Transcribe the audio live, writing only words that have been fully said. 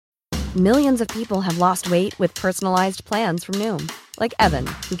Millions of people have lost weight with personalized plans from Noom. Like Evan,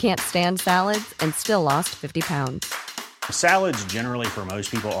 who can't stand salads and still lost 50 pounds. Salads generally for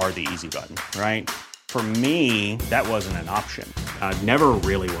most people are the easy button, right? For me, that wasn't an option. I never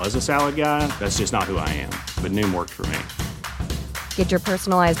really was a salad guy. That's just not who I am. But Noom worked for me. Get your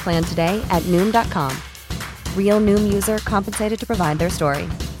personalized plan today at Noom.com. Real Noom user compensated to provide their story.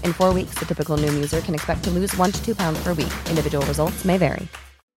 In 4 weeks, the typical Noom user can expect to lose 1 to 2 pounds per week. Individual results may vary.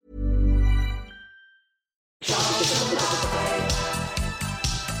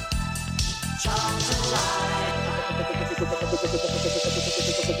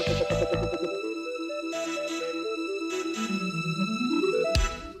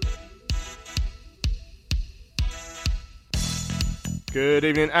 Good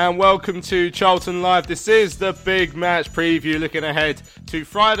evening and welcome to Charlton Live. This is the big match preview, looking ahead to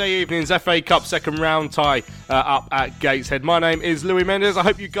Friday evening's FA Cup second round tie up at Gateshead. My name is Louis Mendes. I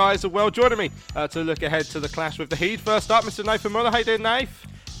hope you guys are well. Joining me to look ahead to the clash with the Heat. First up, Mr. Nathan Muller. How you doing, Nath?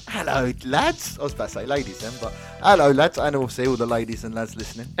 Hello, lads. I was about to say ladies then, but hello, lads, and also all the ladies and lads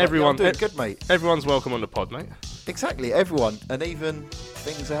listening. Everyone, doing good, mate. Everyone's welcome on the pod, mate. Exactly, everyone, and even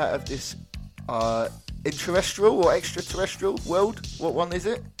things out of this interterrestrial or extraterrestrial world. What one is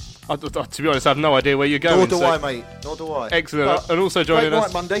it? To be honest, I have no idea where you're going. Nor do I, mate. Nor do I. Excellent. But and also joining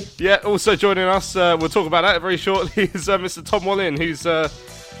us Monday. Yeah, also joining us. We'll talk about that very shortly. Is Mr. Tom Wallin, who's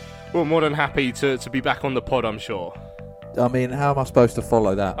more than happy to be back on the pod, I'm sure. I mean, how am I supposed to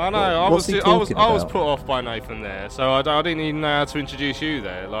follow that? I know. I was put off by Nathan there, so I didn't even know how to introduce you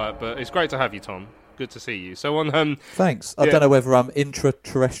there. But it's great to have you, Tom. Good to see you. So on. Thanks. I don't know whether I'm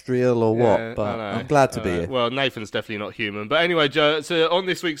intraterrestrial or what, but I'm glad to be here. Well, Nathan's definitely not human. But anyway, so on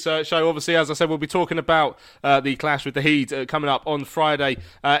this week's show, obviously, as I said, we'll be talking about the clash with the Heat coming up on Friday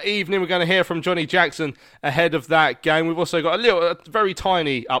evening. We're going to hear from Johnny Jackson ahead of that game. We've also got a very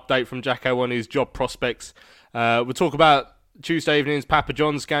tiny update from Jacko on his job prospects. We'll talk about Tuesday evening's Papa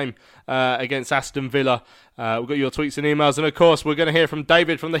John's game against Aston Villa. We've got your tweets and emails, and of course we're going to hear from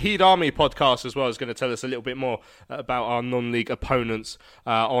David from the Heat Army podcast as well. He's going to tell us a little bit more about our non-league opponents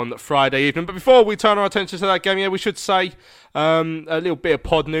on Friday evening. But before we turn our attention to that game, we should say a little bit of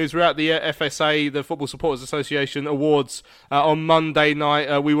pod news. We're at the FSA, the Football Supporters Association Awards on Monday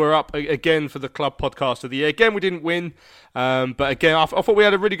night. We were up again for the Club Podcast of the Year. Again, we didn't win, but again, I thought we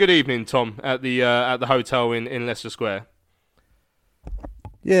had a really good evening, Tom, at the hotel in Leicester Square.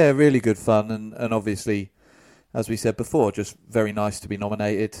 Yeah, really good fun, and obviously, as we said before, just very nice to be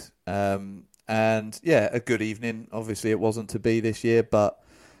nominated. And yeah, a good evening. Obviously, it wasn't to be this year, but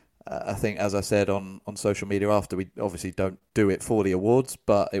I think, as I said on social media after, we obviously don't do it for the awards,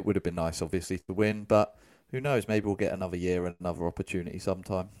 but it would have been nice, obviously, to win. But who knows? Maybe we'll get another year and another opportunity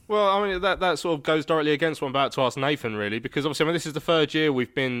sometime. Well, I mean, that sort of goes directly against what I'm about to ask Nathan, really, because obviously, this is the third year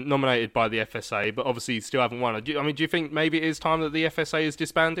we've been nominated by the FSA, but obviously still haven't won. Do you think maybe it is time that the FSA is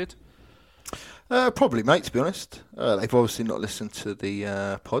disbanded? Probably, mate, to be honest. They've obviously not listened to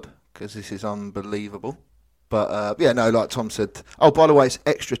the pod, because this is unbelievable. But, like Tom said... Oh, by the way, it's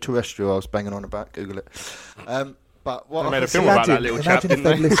extraterrestrial. I was banging on about. Google it. But what I made a film about that little chap, didn't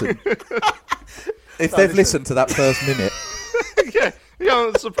they? Listened. If they've listened to that first minute.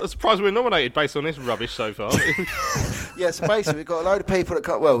 I'm surprised we're nominated based on this rubbish so far. Yeah, so basically we've got a load of people that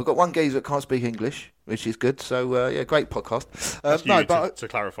can't... Well, we've got one geezer that can't speak English, which is good. So, great podcast. To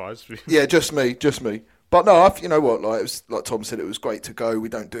clarify. Yeah, just me. But no, you know what, like Tom said, it was great to go. We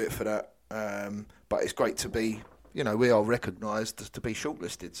don't do it for that. But it's great to be, we are recognised to be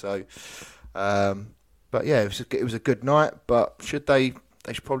shortlisted. So, but yeah, it was a good night. But should they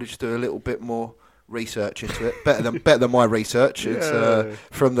should probably just do a little bit more research into it. Better than my research. It's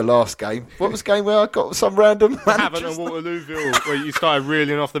from the last game. What was the game where I got some random Havant and Waterlooville, where you started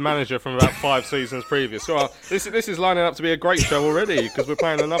reeling off the manager from about 5 seasons previous. So this is lining up to be a great show already, because we're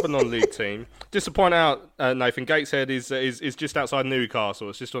playing another non-league team. Just to point out, Nathan, Gateshead is just outside Newcastle.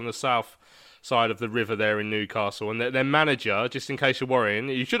 It's just on the south side of the river there in Newcastle, and their manager, just in case you're worrying,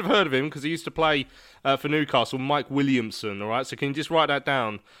 you should have heard of him because he used to play for Newcastle, Mike Williamson. All right, so can you just write that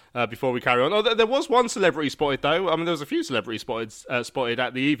down before we carry on? Oh, there was one celebrity spotted though. I mean, there was a few celebrities spotted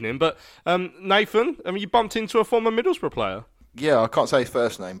at the evening, but Nathan, you bumped into a former Middlesbrough player. Yeah, I can't say his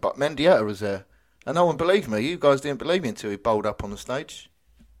first name, but Mendieta was there, and no one believed me. You guys didn't believe me until he bowled up on the stage.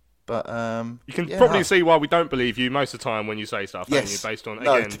 But you can probably see why we don't believe you most of the time when you say stuff. Yes. You, based on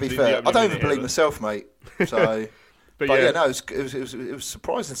to be fair, I don't even believe myself, mate. So, but it was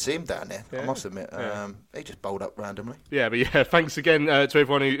surprising to see him down there. I must admit, he just bowled up randomly. Yeah, but thanks again to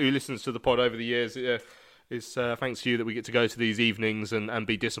everyone who listens to the pod over the years. It's thanks to you that we get to go to these evenings and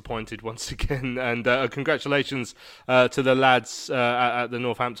be disappointed once again. And congratulations to the lads at the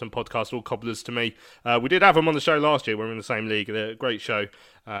Northampton podcast, all cobblers to me. We did have them on the show last year. We're in the same league. They're a great show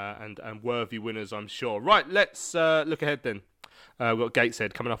and worthy winners, I'm sure. Right, let's look ahead then. We've got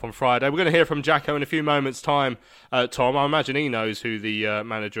Gateshead coming up on Friday. We're going to hear from Jacko in a few moments' time. Tom, I imagine he knows who the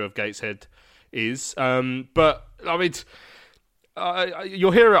manager of Gateshead is. But, I mean...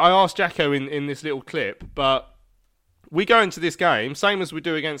 you'll hear it. I asked Jacko in this little clip, but we go into this game same as we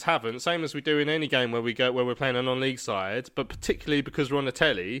do against Havant, same as we do in any game where we're playing a non-league side, but particularly because we're on the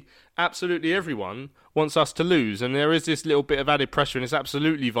telly, absolutely everyone wants us to lose, and there is this little bit of added pressure, and it's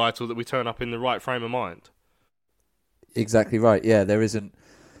absolutely vital that we turn up in the right frame of mind. Exactly right. Yeah, there isn't.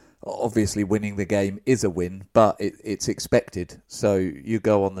 Obviously, winning the game is a win, but it's expected. So you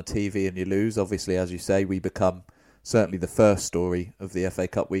go on the TV and you lose. Obviously, as you say, we become certainly the first story of the FA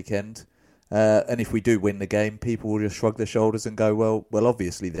Cup weekend. And if we do win the game, people will just shrug their shoulders and go, well,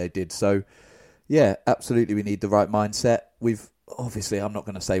 obviously they did. So, yeah, absolutely we need the right mindset. I'm not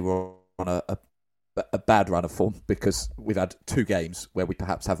going to say we're on a bad run of form because we've had 2 games where we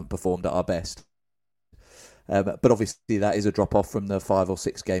perhaps haven't performed at our best. But obviously that is a drop-off from the 5 or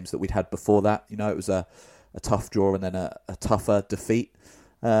 6 games that we'd had before that. You know, it was a tough draw and then a tougher defeat.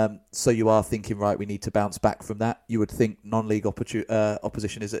 So you are thinking, right, we need to bounce back from that. You would think non-league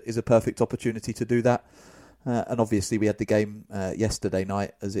opposition is a perfect opportunity to do that. And obviously we had the game yesterday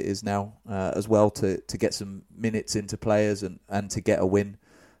night, as it is now, as well, to get some minutes into players and to get a win,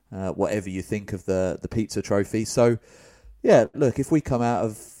 whatever you think of the pizza trophy. So, yeah, look, if we come out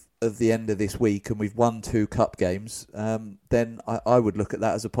of the end of this week and we've won 2 cup games, then I would look at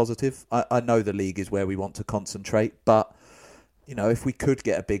that as a positive. I know the league is where we want to concentrate, but you know, if we could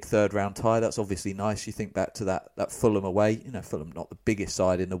get a big 3rd round tie, that's obviously nice. You think back to that Fulham away. You know, Fulham not the biggest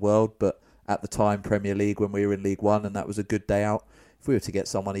side in the world, but at the time Premier League when we were in League One, and that was a good day out. If we were to get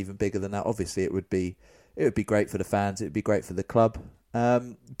someone even bigger than that, obviously it would be great for the fans. It would be great for the club.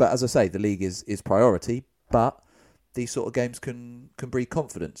 But as I say, the league is priority. But these sort of games can breed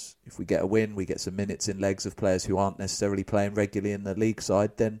confidence. If we get a win, we get some minutes in legs of players who aren't necessarily playing regularly in the league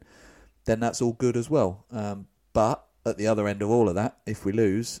side, then that's all good as well. But at the other end of all of that, if we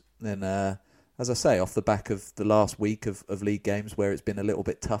lose, then, as I say, off the back of the last week of league games where it's been a little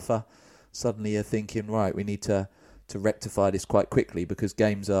bit tougher, suddenly you're thinking, right, we need to rectify this quite quickly because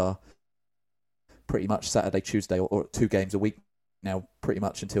games are pretty much Saturday, Tuesday, or 2 games a week now, pretty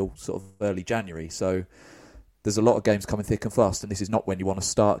much until sort of early January. So there's a lot of games coming thick and fast, and this is not when you want to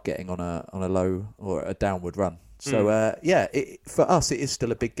start getting on a low or a downward run. So, for us, it is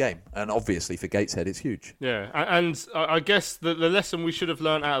still a big game. And obviously, for Gateshead, it's huge. Yeah, and I guess the lesson we should have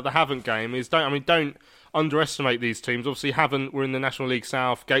learned out of the Havant game is don't underestimate these teams. Obviously, Havant were in the National League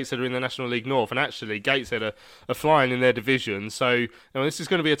South, Gateshead are in the National League North, and actually, Gateshead are flying in their division. So, this is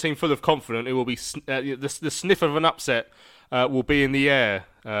going to be a team full of confidence. It will be the sniff of an upset will be in the air,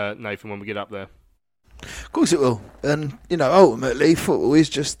 Nathan, when we get up there. Of course it will. And, ultimately, football is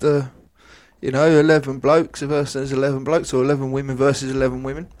just 11 blokes versus 11 blokes, or 11 women versus 11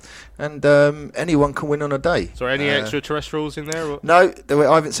 women, and anyone can win on a day. So, any extraterrestrials in there? Or? No,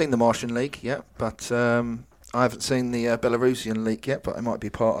 I haven't seen the Martian League yet, but I haven't seen the Belarusian League yet, but I might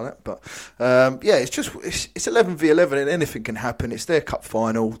be part of that. But it's 11 v 11, and anything can happen. It's their cup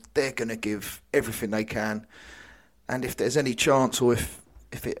final. They're going to give everything they can, and if there's any chance, or if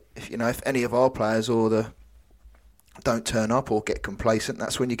any of our players don't turn up or get complacent,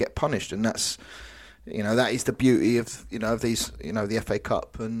 that's when you get punished, and that is the beauty of these the FA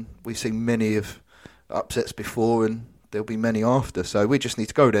Cup, and we've seen many of upsets before, and there'll be many after. So we just need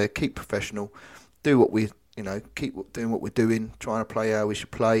to go there, keep professional, do what keep doing what we're doing, trying to play how we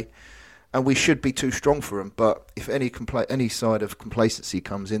should play, and we should be too strong for them. But if any side of complacency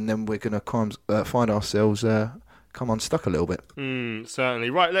comes in, then we're going to find ourselves come unstuck a little bit. Certainly.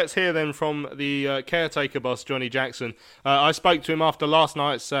 Right, let's hear then from the caretaker boss, Johnny Jackson. I spoke to him after last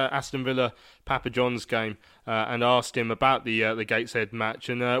night's Aston Villa Papa John's game and asked him about the Gateshead match,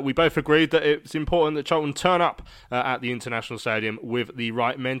 and we both agreed that it's important that Charlton turn up at the International Stadium with the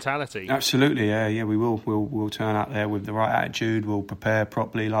right mentality. Absolutely, yeah, we will. We'll turn up there with the right attitude. We'll prepare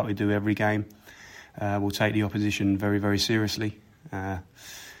properly like we do every game. We'll take the opposition very, very seriously.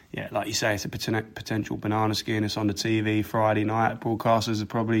 Yeah, like you say, it's a potential banana skin. It's on the TV Friday night. Broadcasters are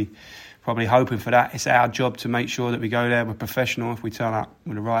probably hoping for that. It's our job to make sure that we go there. We're professional. If we turn up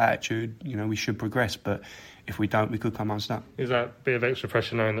with the right attitude, we should progress. But if we don't, we could come unstuck. Is that a bit of extra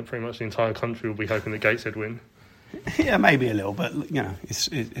pressure knowing that pretty much the entire country will be hoping that Gateshead win? Yeah, maybe a little, but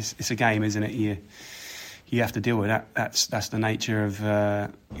it's a game, isn't it? you have to deal with that. That's the nature of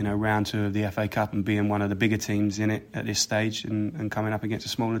round 2 of the FA Cup and being one of the bigger teams in it at this stage and coming up against a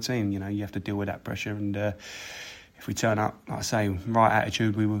smaller team. You have to deal with that pressure. And if we turn up, like I say, right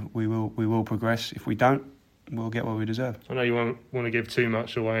attitude, we will progress. If we don't, we'll get what we deserve. I know you won't want to give too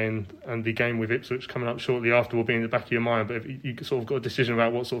much away, and the game with Ipswich coming up shortly after will be in the back of your mind. But if you sort of got a decision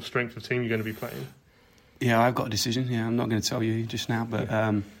about what sort of strength of team you're going to be playing. Yeah, I've got a decision. Yeah, I'm not going to tell you just now, but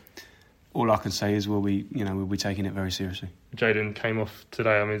all I can say is we'll be taking it very seriously. Jayden came off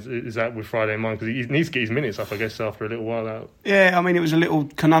today. I mean, is that with Friday in mind? Because he needs to get his minutes up, I guess, after a little while out. Yeah, I mean, it was a little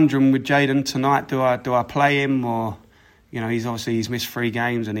conundrum with Jayden tonight. Do I play him or? He's missed 3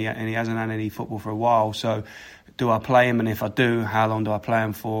 games and he hasn't had any football for a while. So, do I play him? And if I do, how long do I play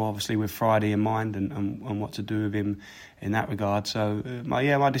him for? Obviously, with Friday in mind and what to do with him in that regard. So,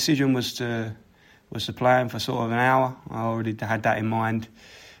 my decision was to play him for sort of an hour. I already had that in mind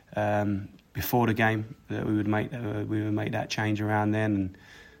before the game that we would make that change around then, and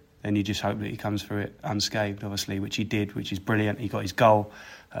then you just hope that he comes through it unscathed, obviously, which he did, which is brilliant. He got his goal.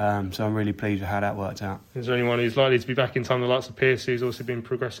 So I'm really pleased with how that worked out. Is there anyone who's likely to be back in time? The likes of Pierce, who's also been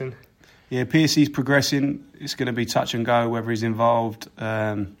progressing? Yeah, Piercy's progressing. It's going to be touch and go whether he's involved.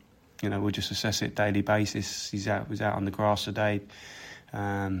 We'll just assess it daily basis. He was out on the grass today,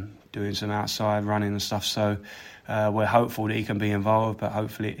 doing some outside running and stuff. So we're hopeful that he can be involved. But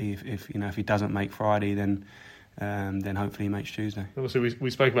hopefully, if he doesn't make Friday, then hopefully he makes Tuesday. Obviously, we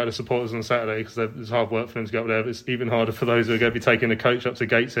spoke about the supporters on Saturday because it's hard work for them to go up there, but it's even harder for those who are going to be taking the coach up to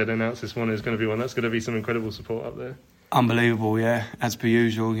Gateshead and announce this one is going to be one. That's going to be some incredible support up there. Unbelievable, yeah. As per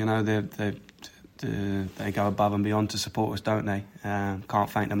usual, they go above and beyond to support us, don't they? Can't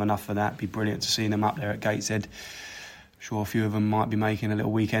thank them enough for that. It'd be brilliant to see them up there at Gateshead. I'm sure a few of them might be making a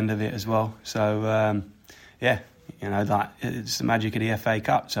little weekend of it as well. So, it's the magic of the FA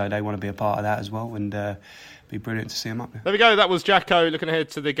Cup, so they want to be a part of that as well, and be brilliant to see him up there. There we go. That was Jacko looking ahead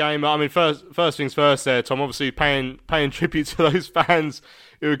to the game. I mean, first things first there, Tom, obviously paying tribute to those fans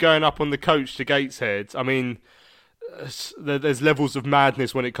who are going up on the coach to Gateshead. I mean, there's levels of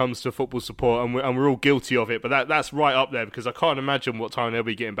madness when it comes to football support, and we're all guilty of it, but that's right up there because I can't imagine what time they'll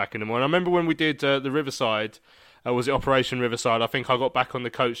be getting back in the morning. I remember when we did the Riverside, was it Operation Riverside? I think I got back on the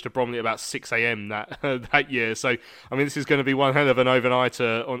coach to Bromley about 6 a.m. that year. So I mean, this is going to be one hell of an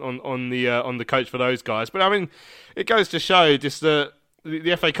overnighter on the coach for those guys. But I mean, it goes to show just that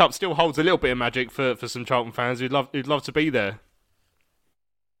the FA Cup still holds a little bit of magic for some Charlton fans who'd love to be there.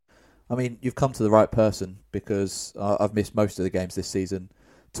 I mean, you've come to the right person because I've missed most of the games this season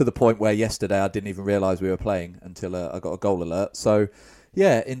to the point where yesterday I didn't even realise we were playing until I got a goal alert. So,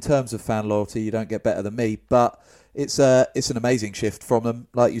 yeah, in terms of fan loyalty, you don't get better than me. But it's an amazing shift from them.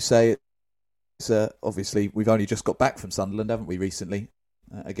 Like you say, it's obviously we've only just got back from Sunderland, haven't we, recently?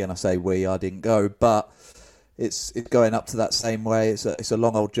 Again, I say I didn't go, but it's going up to that same way. It's a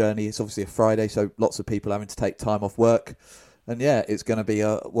long old journey. It's obviously a Friday, so lots of people having to take time off work. And yeah, it's going to be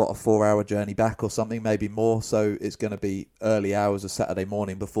a 4-hour journey back or something, maybe more. So it's going to be early hours of Saturday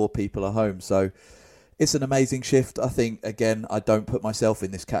morning before people are home. So it's an amazing shift. I think, again, I don't put myself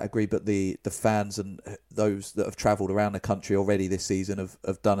in this category, but the fans and those that have travelled around the country already this season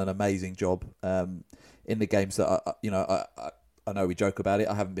have done an amazing job in the games that I know we joke about it.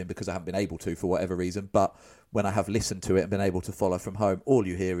 I haven't been because I haven't been able to for whatever reason. But when I have listened to it and been able to follow from home, all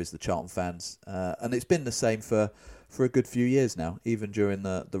you hear is the Charlton fans. And it's been the same for a good few years now, even during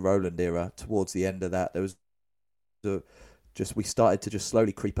the Roland era. Towards the end of that, there was we started to just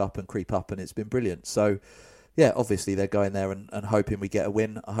slowly creep up, and it's been brilliant. So, yeah, obviously they're going there and hoping we get a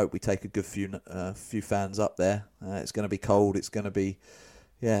win. I hope we take a good few fans up there. It's going to be cold. It's going to be,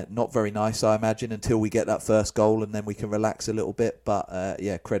 not very nice, I imagine, until we get that first goal, and then we can relax a little bit. But,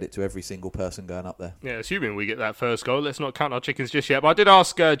 credit to every single person going up there. Yeah, assuming we get that first goal. Let's not count our chickens just yet. But I did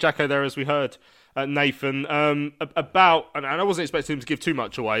ask Jacko there, as we heard, Nathan, about, and I wasn't expecting him to give too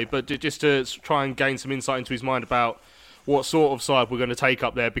much away, but just to try and gain some insight into his mind about what sort of side we're going to take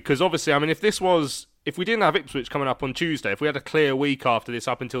up there. Because obviously, I mean, if we didn't have Ipswich coming up on Tuesday, if we had a clear week after this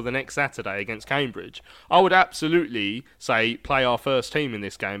up until the next Saturday against Cambridge, I would absolutely say play our first team in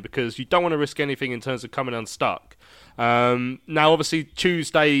this game because you don't want to risk anything in terms of coming unstuck. Now, obviously,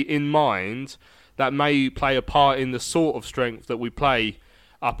 Tuesday in mind, that may play a part in the sort of strength that we play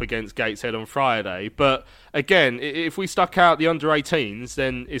up against Gateshead on Friday. But again, if we stuck out the under-18s,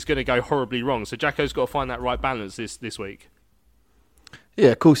 then it's going to go horribly wrong. So Jacko's got to find that right balance this week. Yeah,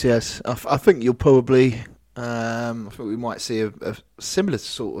 of course he has. I think you'll probably... I think we might see a similar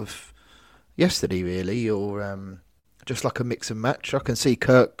sort of yesterday, really, or just like a mix and match. I can see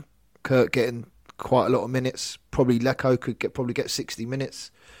Kirk getting quite a lot of minutes. Probably Lecco could probably get 60 minutes.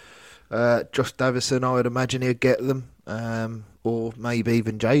 Josh Davison, I would imagine he'll get them, or maybe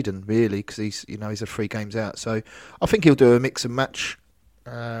even Jayden, really, because he's a 3 games out. So I think he'll do a mix and match.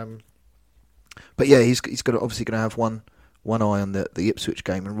 But yeah, he's obviously going to have one eye on the Ipswich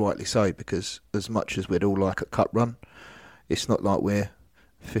game, and rightly so, because as much as we'd all like a cup run, it's not like we're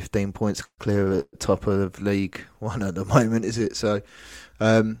 15 points clear at the top of League One at the moment, is it? So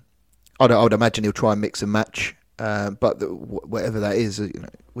I would imagine he'll try and mix and match. But whatever that is,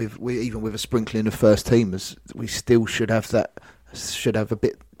 even with a sprinkling of first teamers, we still should have a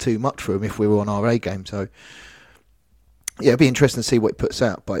bit too much for him if we were on our A game. So yeah, it'd be interesting to see what he puts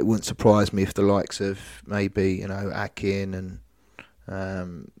out. But it wouldn't surprise me if the likes of maybe Akin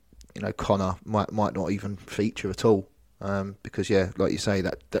and Connor might not even feature at all. Because like you say,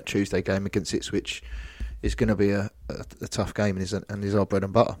 that Tuesday game against Ipswich is going to be a tough game, and is our bread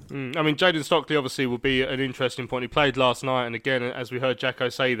and butter. I mean, Jayden Stockley obviously will be an interesting point. He played last night, and again, as we heard Jacko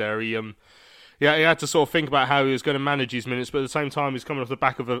say there, he had to sort of think about how he was going to manage his minutes, but at the same time, he's coming off the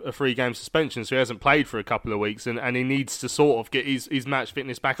back of a 3-game suspension, so he hasn't played for a couple of weeks, and he needs to sort of get his match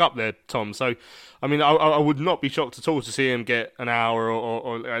fitness back up there, Tom. So, I mean, I would not be shocked at all to see him get an hour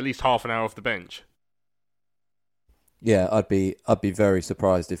or at least half an hour off the bench. Yeah, I'd be very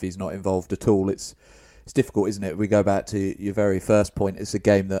surprised if he's not involved at all. It's difficult, isn't it? We go back to your very first point. It's a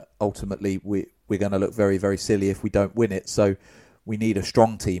game that ultimately we're going to look very, very silly if we don't win it. So we need a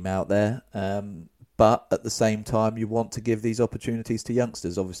strong team out there. But at the same time, you want to give these opportunities to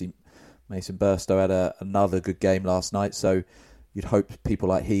youngsters. Obviously, Mason Burstow had another good game last night. So you'd hope people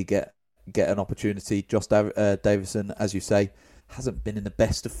like he get an opportunity. Josh Davison, as you say, hasn't been in the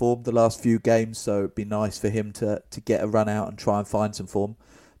best of form the last few games. So it'd be nice for him to get a run out and try and find some form.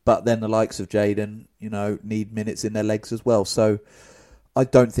 But then the likes of Jayden, need minutes in their legs as well. So I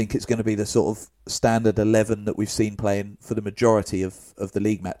don't think it's going to be the sort of standard 11 that we've seen playing for the majority of the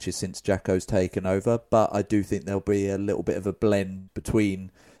league matches since Jacko's taken over. But I do think there'll be a little bit of a blend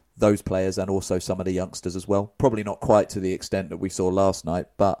between those players and also some of the youngsters as well. Probably not quite to the extent that we saw last night,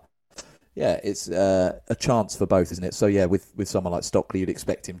 but yeah, it's a chance for both, isn't it? So yeah, with someone like Stockley, you'd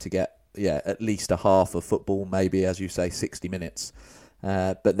expect him to get at least a half of football, maybe, as you say, 60 minutes.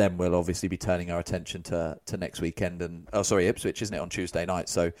 But then we'll obviously be turning our attention to next weekend and Ipswich, isn't it, on Tuesday night?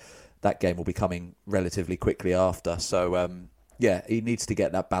 So that game will be coming relatively quickly after. So he needs to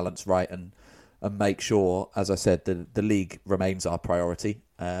get that balance right and make sure, as I said, the league remains our priority.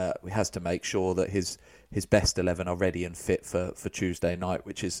 He has to make sure that his best 11 are ready and fit for Tuesday night,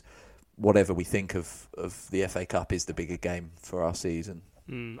 which is whatever we think of the FA Cup is the bigger game for our season.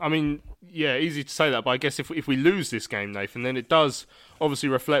 I mean, yeah, easy to say that, but I guess if we lose this game, Nathan, then it does obviously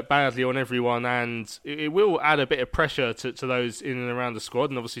reflect badly on everyone, and it will add a bit of pressure to those in and around the squad,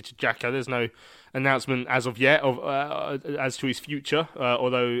 and obviously to Jacko. There's no announcement as of yet as to his future,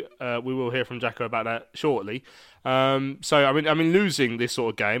 although we will hear from Jacko about that shortly. So I mean, losing this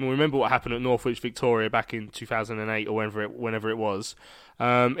sort of game, and remember what happened at Northwich Victoria back in 2008 or whenever it was.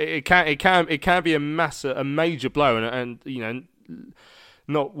 It can be a major blow, and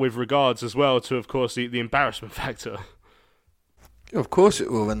not with regards as well to, of course, the embarrassment factor. Of course it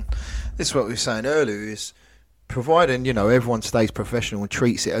will, and this is what we were saying earlier, is providing, everyone stays professional and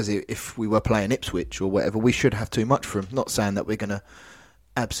treats it as if we were playing Ipswich or whatever, we should have too much for them. Not saying that we're going to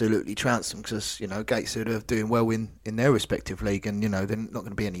absolutely trounce them, because, Gateshead are doing well in their respective league, and, they're not going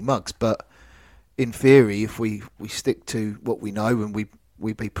to be any mugs, but in theory, if we stick to what we know and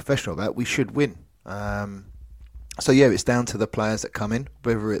we be professional about it, we should win. So yeah, it's down to the players that come in,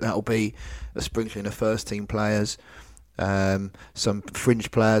 whether that'll be a sprinkling of first team players, some fringe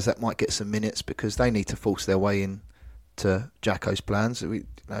players that might get some minutes because they need to force their way in to Jacko's plans. We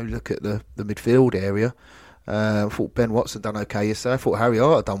look at the midfield area. I thought Ben Watson done okay yesterday. I thought Harry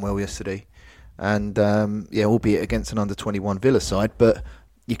Arter done well yesterday, and albeit against an under-21 Villa side, but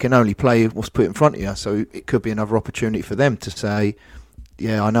you can only play what's put in front of you. So it could be another opportunity for them to say,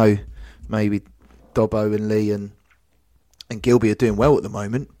 yeah, I know maybe Dobbo and Lee and Gilby are doing well at the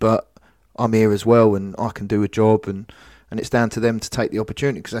moment, but I'm here as well and I can do a job, and it's down to them to take the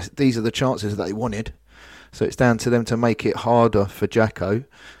opportunity, because these are the chances that they wanted. So it's down to them to make it harder for Jacko.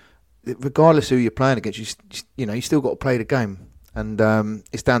 Regardless who you're playing against, you still got to play the game, and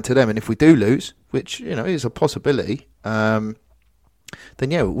it's down to them. And if we do lose, which is a possibility, then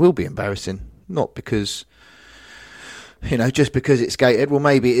it will be embarrassing. Not because just because it's Gateshead. Well,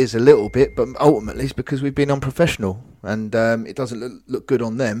 maybe it is a little bit, but ultimately it's because we've been unprofessional, and it doesn't look good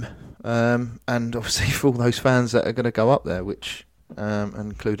on them. And obviously for all those fans that are going to go up there, which,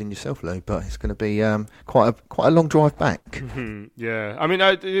 including yourself, Lou, but it's going to be quite a long drive back. Mm-hmm. Yeah, I mean,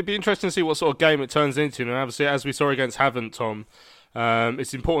 it'd be interesting to see what sort of game it turns into. And obviously, as we saw against Havant, Tom,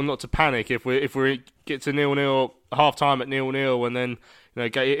 It's important not to panic if we get to 0-0, half time at 0-0, and then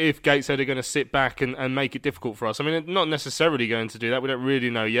if Gateshead are going to sit back and make it difficult for us. I mean, they're not necessarily going to do that. We don't really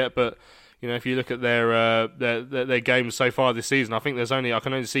know yet, but if you look at their games so far this season, I think I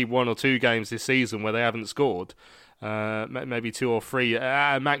can only see 1 or 2 games this season where they haven't scored. Maybe 2 or 3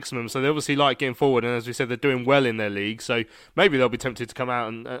 at a maximum. So they obviously like getting forward, and as we said, they're doing well in their league. So maybe they'll be tempted to come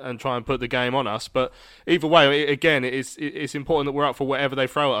out and try and put the game on us. But either way, it's important that we're up for whatever they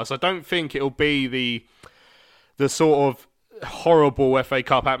throw at us. I don't think it'll be the sort of horrible FA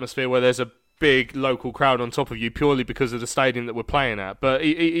Cup atmosphere where there's a big local crowd on top of you purely because of the stadium that we're playing at. But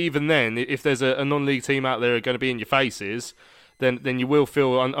even then, if there's a non-league team out there going to be in your faces, then you will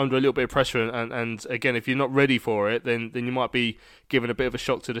feel under a little bit of pressure, and again, if you're not ready for it, then you might be given a bit of a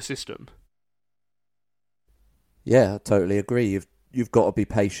shock to the system. Yeah, I totally agree. You've got to be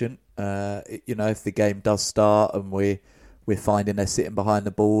patient. If the game does start and we're finding they're sitting behind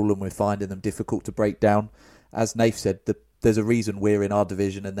the ball and we're finding them difficult to break down, as Nath said, there's a reason we're in our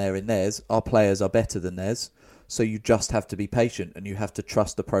division and they're in theirs. Our players are better than theirs, so you just have to be patient and you have to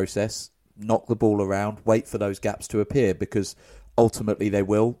trust the process. Knock the ball around, wait for those gaps to appear, because ultimately they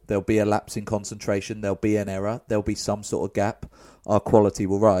will. There'll be a lapse in concentration, there'll be an error, there'll be some sort of gap. Our quality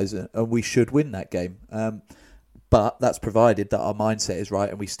will rise, and we should win that game. But that's provided that our mindset is right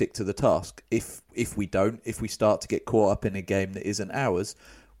and we stick to the task. If we don't, if we start to get caught up in a game that isn't ours,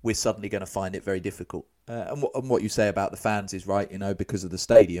 we're suddenly going to find it very difficult. And what you say about the fans is right, because of the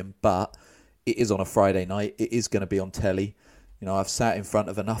stadium, but it is on a Friday night. It is going to be on telly. I've sat in front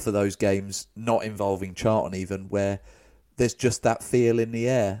of enough of those games, not involving Charlton even, where there's just that feel in the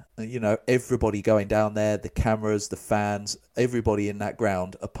air. Everybody going down there, the cameras, the fans, everybody in that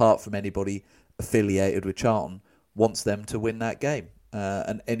ground, apart from anybody affiliated with Charlton, wants them to win that game.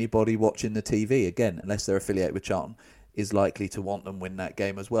 And anybody watching the TV, again, unless they're affiliated with Charlton, is likely to want them win that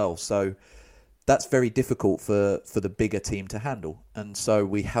game as well. So that's very difficult for the bigger team to handle. And so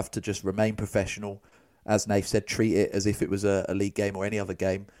we have to just remain professional. As Nath said, treat it as if it was a league game or any other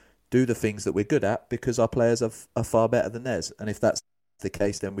game. Do the things that we're good at because our players are far better than theirs. And if that's the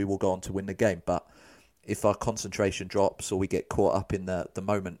case, then we will go on to win the game. But if our concentration drops or we get caught up in the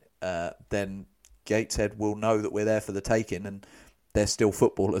moment, then Gateshead will know that we're there for the taking, and they're still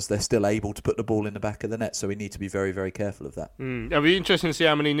footballers. They're still able to put the ball in the back of the net. So we need to be very, very careful of that. It'll be interesting to see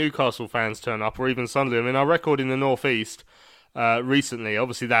how many Newcastle fans turn up, or even Sunderland. I mean, our record in the North East recently,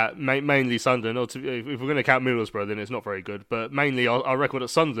 obviously that mainly Sunderland, or if we're going to count Middlesbrough, then it's not very good, but mainly our record at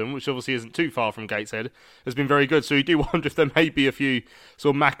Sunderland, which obviously isn't too far from Gateshead, has been very good. So you do wonder if there may be a few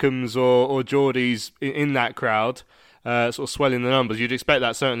sort of Mackhams or Geordies in that crowd, sort of swelling the numbers. You'd expect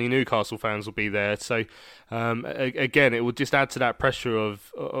that certainly Newcastle fans will be there. So again, it will just add to that pressure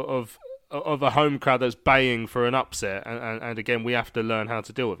of a home crowd that's baying for an upset, and again, we have to learn how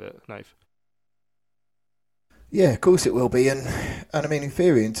to deal with it, Nath. Yeah, of course it will be, and I mean, in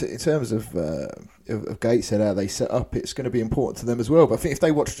theory, in terms of Gateshead, how they set up, it's going to be important to them as well. But I think if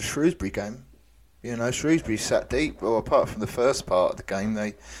they watched the Shrewsbury game, Shrewsbury sat deep. Well, apart from the first part of the game,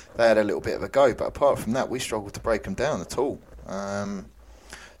 they had a little bit of a go, but apart from that, we struggled to break them down at all.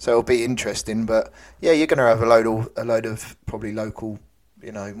 So it'll be interesting, but yeah, you're going to have a load of probably local,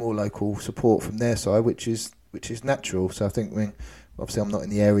 more local support from their side, which is natural. So I think, obviously I'm not in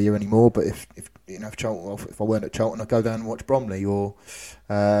the area anymore, but if Charlton, if I weren't at Charlton, I'd go down and watch Bromley, or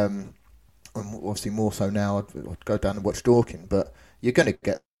obviously more so now, I'd go down and watch Dorking. But you're going to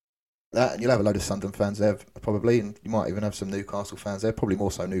get that, and you'll have a load of Sunderland fans there probably, and you might even have some Newcastle fans there, probably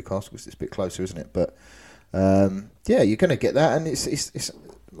more so Newcastle because it's a bit closer, isn't it? But yeah, you're going to get that, and it's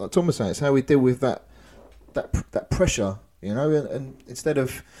like Tom was saying, it's how we deal with that pressure, and instead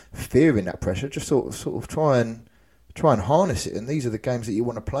of fearing that pressure, just sort of try and harness it. And these are the games that you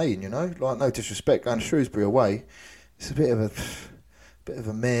want to play in, like, no disrespect, going to Shrewsbury away, it's a bit of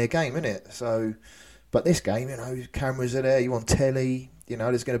a mere game, isn't it? So, but this game, cameras are there, you on telly,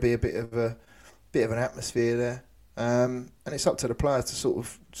 there's going to be a bit of an atmosphere there, and it's up to the players to sort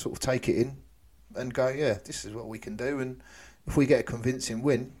of take it in and go, yeah, this is what we can do, and if we get a convincing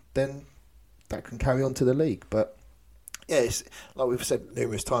win, then that can carry on to the league. But yeah, it's like we've said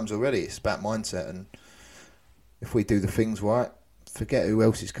numerous times already, it's about mindset, and if we do the things right, forget who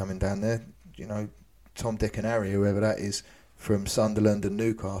else is coming down there. Tom, Dick and Harry, whoever that is, from Sunderland and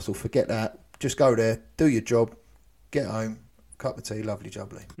Newcastle, forget that. Just go there, do your job, get home, cup of tea, lovely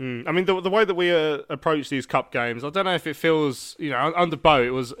jubbly. I mean, the way that we approach these cup games, I don't know if it feels, under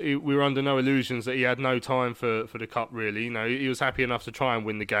Bo, we were under no illusions that he had no time for the cup, really. He was happy enough to try and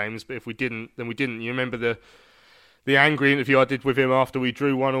win the games, but if we didn't, then we didn't. You remember the angry interview I did with him after we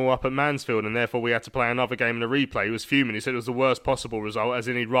drew 1-1 up at Mansfield and therefore we had to play another game in a replay. He was fuming. He said it was the worst possible result, as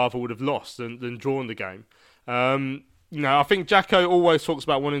in he'd rather would have lost than drawn the game. I think Jacko always talks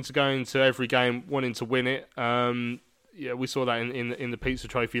about wanting to go into every game, wanting to win it. We saw that in the Pizza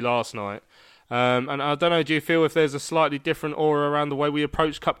Trophy last night. And I don't know, do you feel if there's a slightly different aura around the way we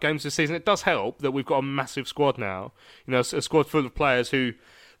approach cup games this season? It does help that we've got a massive squad now. A squad full of players who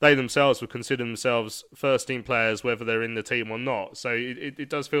they themselves would consider themselves first-team players, whether they're in the team or not. So it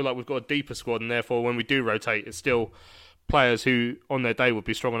does feel like we've got a deeper squad, and therefore when we do rotate, it's still players who on their day would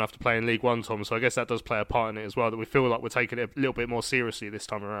be strong enough to play in League One, Tom. So I guess that does play a part in it as well, that we feel like we're taking it a little bit more seriously this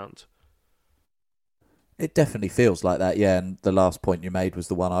time around. It definitely feels like that, yeah. And the last point you made was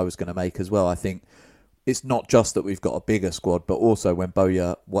the one I was going to make as well. I think it's not just that we've got a bigger squad, but also when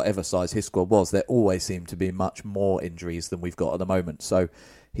Bowyer, whatever size his squad was, there always seemed to be much more injuries than we've got at the moment. So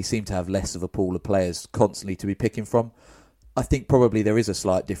he seemed to have less of a pool of players constantly to be picking from. I think probably there is a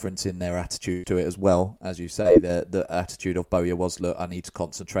slight difference in their attitude to it as well. As you say, the attitude of Bowyer was, look, I need to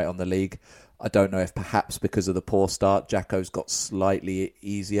concentrate on the league. I don't know if perhaps because of the poor start, Jacko's got slightly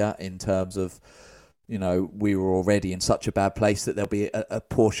easier in terms of, we were already in such a bad place that there'll be a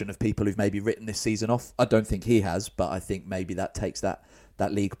portion of people who've maybe written this season off. I don't think he has, but I think maybe that takes that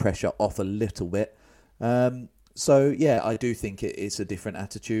league pressure off a little bit. So, yeah, I do think it's a different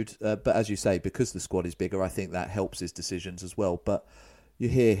attitude. But as you say, because the squad is bigger, I think that helps his decisions as well. But you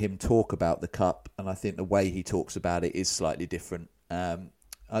hear him talk about the cup, and I think the way he talks about it is slightly different.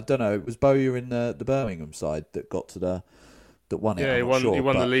 I don't know, it was Bowyer in the Birmingham side that got to that won it. Yeah, he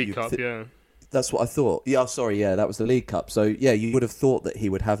won the League Cup, yeah. That's what I thought. Yeah, sorry, yeah, that was the League Cup. So, yeah, you would have thought that he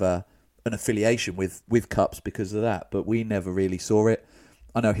would have an affiliation with cups because of that, but we never really saw it.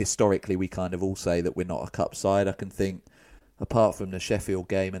 I know historically we kind of all say that we're not a cup side. I can think, apart from the Sheffield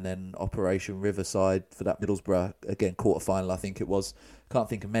game and then Operation Riverside for that Middlesbrough, again, quarter-final, I think it was. Can't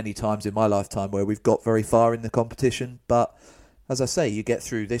think of many times in my lifetime where we've got very far in the competition. But, as I say, you get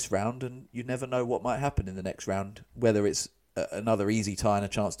through this round and you never know what might happen in the next round, whether it's another easy tie and a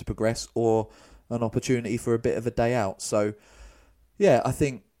chance to progress or an opportunity for a bit of a day out. So, yeah, I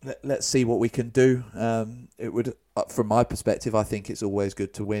think let's see what we can do. It would, from my perspective, I think it's always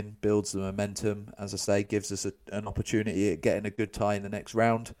good to win, builds the momentum, as I say, gives us an opportunity at getting a good tie in the next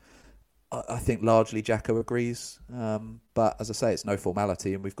round. I think largely Jacko agrees, but as I say, it's no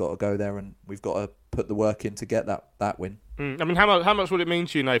formality, and we've got to go there and we've got to put the work in to get that win. I mean, how much would it mean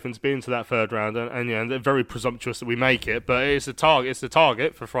to you, Nathan, to be into that third round? And they're very presumptuous that we make it, but it's the target. It's the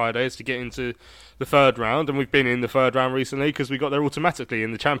target for Friday is to get into the third round, and we've been in the third round recently because we got there automatically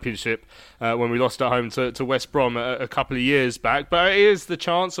in the Championship when we lost at home to West Brom a couple of years back. But it is the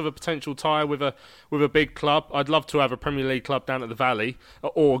chance of a potential tie with a big club. I'd love to have a Premier League club down at the Valley,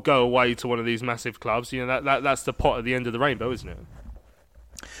 or go away to one of these massive clubs. That's the pot at the end of the rainbow, isn't it?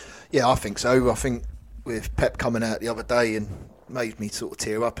 Yeah, I think so. I think with Pep coming out the other day and made me sort of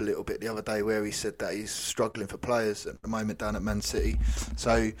tear up a little bit the other day, where he said that he's struggling for players at the moment down at Man City.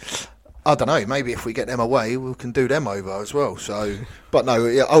 So I don't know, maybe if we get them away, we can do them over as well. So, but no,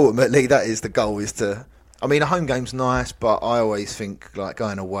 yeah, ultimately that is the goal, is to, I mean, a home game's nice, but I always think like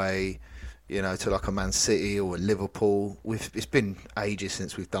going away, to like a Man City or a Liverpool, it's been ages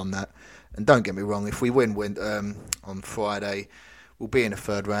since we've done that. And don't get me wrong, if we win on Friday, we'll be in the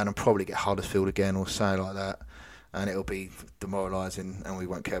third round and probably get Huddersfield again or something like that, and it'll be demoralising and we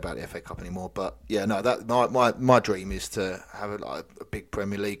won't care about the FA Cup anymore. But yeah, no, that my dream is to have a big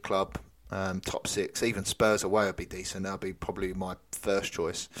Premier League club, top six. Even Spurs away would be decent. That'd be probably my first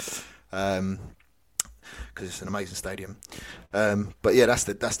choice, because it's an amazing stadium. But yeah, that's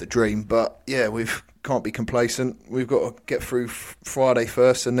the dream. But yeah, we can't be complacent. We've got to get through Friday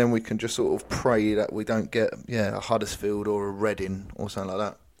first, and then we can just sort of pray that we don't get a Huddersfield or a Reading or something like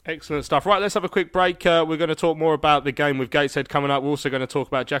that. Excellent stuff. Right, let's have a quick break. We're going to talk more about the game with Gateshead coming up. We're also going to talk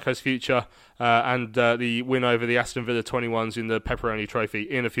about Jacko's future and the win over the Aston Villa 21s in the Pepperoni Trophy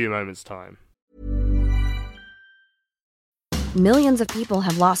in a few moments' time. Millions of people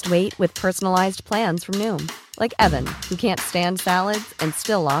have lost weight with personalized plans from Noom. Like Evan, who can't stand salads and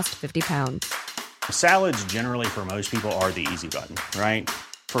still lost 50 pounds. Salads generally for most people are the easy button, right?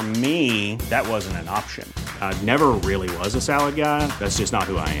 For me, that wasn't an option. I never really was a salad guy. That's just not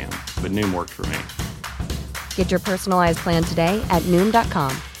who I am. But Noom worked for me. Get your personalized plan today at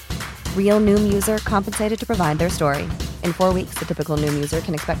Noom.com. Real Noom user compensated to provide their story. In 4 weeks, the typical Noom user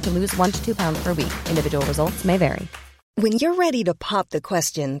can expect to lose 1 to 2 pounds per week. Individual results may vary. When you're ready to pop the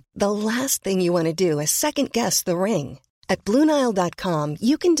question, the last thing you want to do is second-guess the ring. At BlueNile.com,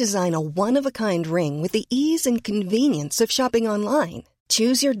 you can design a one-of-a-kind ring with the ease and convenience of shopping online.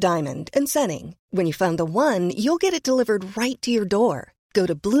 Choose your diamond and setting. When you find the one, you'll get it delivered right to your door. Go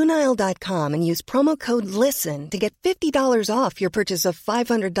to BlueNile.com and use promo code LISTEN to get $50 off your purchase of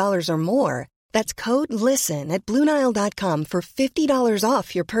 $500 or more. That's code LISTEN at BlueNile.com for $50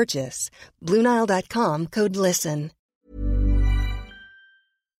 off your purchase. BlueNile.com, code LISTEN.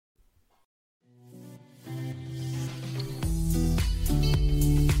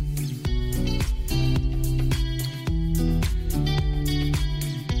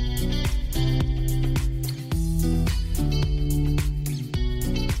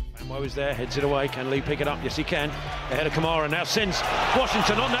 Is there, heads it away. Can Lee pick it up? Yes, he can. Ahead of Kamara now sends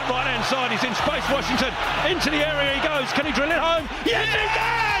Washington on that right-hand side. He's in space. Washington into the area he goes. Can he drill it home? Yes, he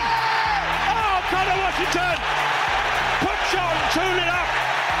can! Oh, Connor Washington! Put Charlton 2-0 up.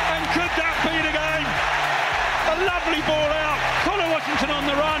 And could that be the game? A lovely ball out. Connor Washington on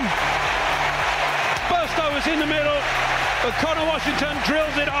the run. Burstow was in the middle, but Connor Washington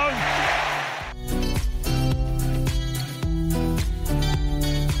drills it home.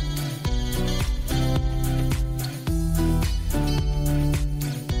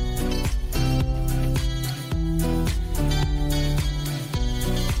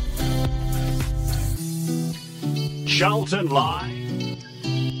 Charlton Live.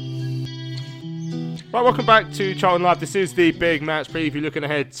 Right, welcome back to Charlton Live. This is the big match preview, looking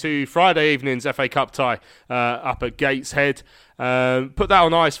ahead to Friday evening's FA Cup tie up at Gateshead. Put that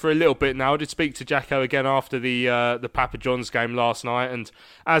on ice for a little bit now. I did speak to Jacko again after the Papa John's game last night, and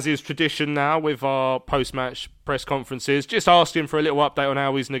as is tradition now with our post-match press conferences, just asked him for a little update on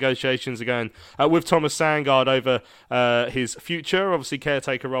how his negotiations are going with Thomas Sandgaard over his future, obviously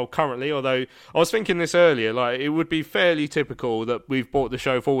caretaker role currently, although I was thinking this earlier, like it would be fairly typical that we've brought the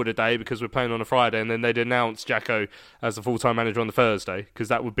show forward a day because we're playing on a Friday and then they'd announce Jacko as the full-time manager on the Thursday, because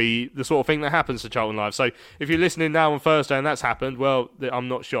that would be the sort of thing that happens to Charlton Live. So if you're listening now on Thursday and that's happened, well, I'm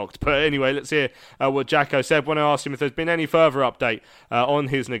not shocked. But anyway, let's hear what Jacko said when I asked him if there's been any further update on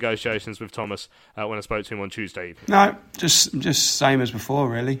his negotiations with Thomas when I spoke to him on Tuesday evening. No, just same as before,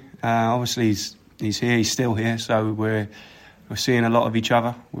 really. Obviously, he's here, he's still here, so we're seeing a lot of each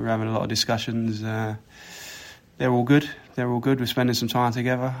other. We're having a lot of discussions. They're all good. We're spending some time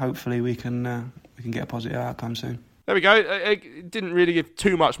together. Hopefully, we can get a positive outcome soon. There we go. It didn't really give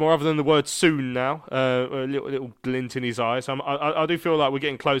too much more other than the word soon now. A little glint in his eyes. I do feel like we're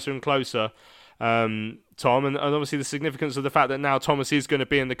getting closer and closer, Tom, and obviously the significance of the fact that now Thomas is going to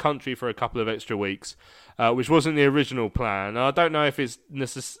be in the country for a couple of extra weeks, which wasn't the original plan. I don't know if it's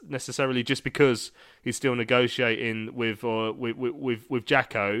necessarily just because he's still negotiating with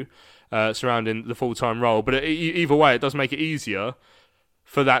Jacko surrounding the full-time role, but either way, it does make it easier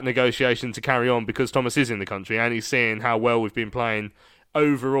for that negotiation to carry on because Thomas is in the country and he's seeing how well we've been playing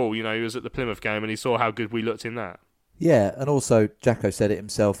overall. You know, he was at the Plymouth game and he saw how good we looked in that. Yeah, and also Jacko said it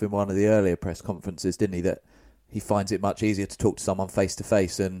himself in one of the earlier press conferences, didn't he, that he finds it much easier to talk to someone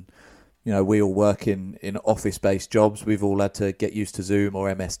face-to-face. And, you know, we all work in office-based jobs. We've all had to get used to Zoom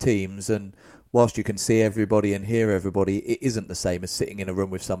or MS Teams, and whilst you can see everybody and hear everybody, it isn't the same as sitting in a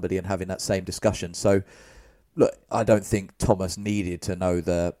room with somebody and having that same discussion. So, look, I don't think Thomas needed to know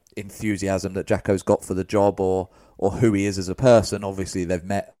the enthusiasm that Jacko's got for the job or who he is as a person. Obviously, they've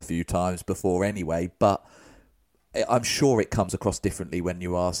met a few times before anyway, but I'm sure it comes across differently when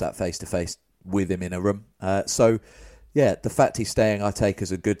you are sat face-to-face with him in a room. So, yeah, the fact he's staying I take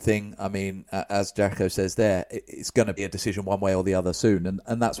as a good thing. I mean, as Jacko says there, it's going to be a decision one way or the other soon,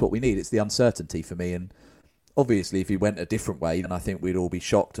 and that's what we need. It's the uncertainty for me, and obviously if he went a different way, then I think we'd all be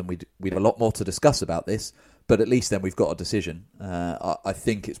shocked and we'd have a lot more to discuss about this. But at least then we've got a decision. I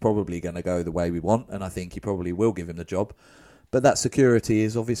think it's probably going to go the way we want, and I think he probably will give him the job. But that security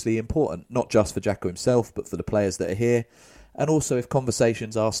is obviously important, not just for Jacko himself, but for the players that are here. And also if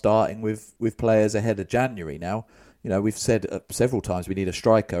conversations are starting with players ahead of January now. You know, we've said several times we need a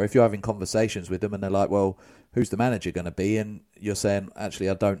striker. If you're having conversations with them and they're like, well, who's the manager going to be? And you're saying, actually,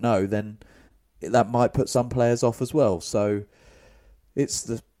 I don't know, then that might put some players off as well. So it's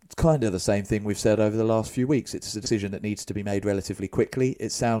kind of the same thing we've said over the last few weeks. It's a decision that needs to be made relatively quickly.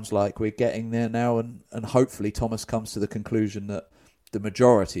 It sounds like we're getting there now, and hopefully Thomas comes to the conclusion that the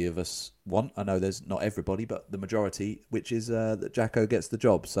majority of us want. I know there's not everybody, but the majority, which is that Jacko gets the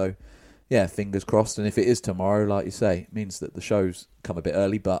job. So, yeah, fingers crossed. And if it is tomorrow, like you say, it means that the show's come a bit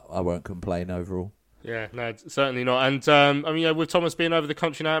early, but I won't complain overall. Yeah, no, certainly not. And, I mean, with Thomas being over the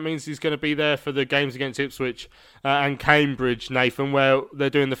country now, it means he's going to be there for the games against Ipswich and Cambridge, Nathan, where they're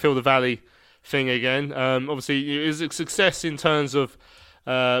doing the Fill the Valley thing again. Obviously, it was a success in terms of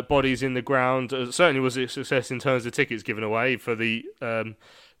bodies in the ground. Certainly was a success in terms of tickets given away for the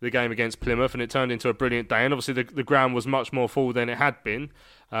game against Plymouth, and it turned into a brilliant day. And obviously the ground was much more full than it had been.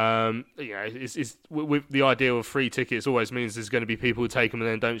 It's with the idea of free tickets always means there's going to be people who take them and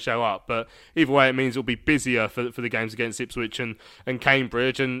then don't show up. But either way, it means it'll be busier for the games against Ipswich and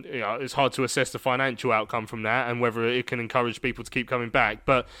Cambridge, and it's hard to assess the financial outcome from that and whether it can encourage people to keep coming back.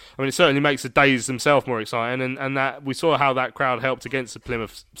 But I mean, it certainly makes the days themselves more exciting, and that we saw how that crowd helped against the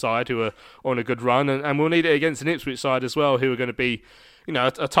Plymouth side, who are on a good run, and we'll need it against an Ipswich side as well, who are going to be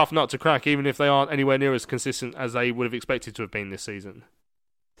a tough nut to crack, even if they aren't anywhere near as consistent as they would have expected to have been this season.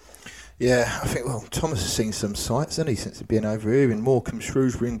 Yeah, I think, Thomas has seen some sights, hasn't he, since he's been over here in Morecambe,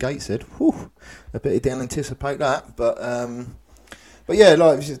 Shrewsbury and Gateshead. Whew, I bet he didn't anticipate that. But yeah,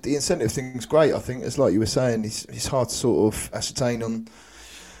 like the incentive thing's great, I think. It's like you were saying, it's hard to sort of ascertain on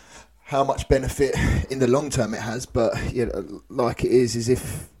how much benefit in the long term it has. But like it is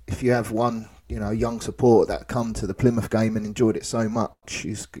if you have one, young supporter that come to the Plymouth game and enjoyed it so much,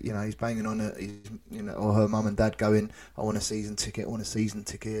 he's banging on it, or her mum and dad going, I want a season ticket,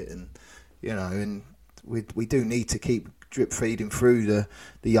 and and we do need to keep drip feeding through the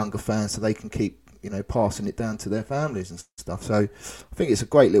younger fans so they can keep passing it down to their families and stuff. So I think it's a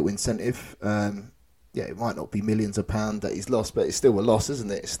great little incentive. It might not be millions of pounds that he's lost, but it's still a loss, isn't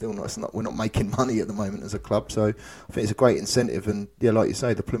it? It's still not. We're not making money at the moment as a club, so I think it's a great incentive. And like you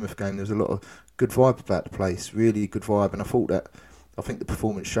say, the Plymouth game, there was a lot of good vibe about the place, really good vibe. And I think the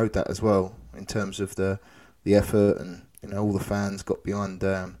performance showed that as well in terms of the effort, and all the fans got behind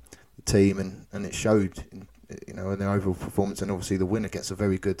the team, and it showed in their overall performance, and obviously the win against a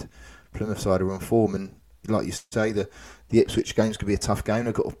very good Plymouth side are on form. And like you say, the Ipswich game's going to be a tough game.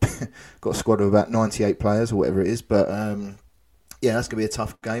 They've got a squad of about 98 players or whatever it is, but that's going to be a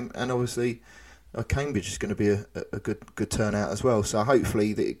tough game. And obviously Cambridge is going to be a good turnout as well. So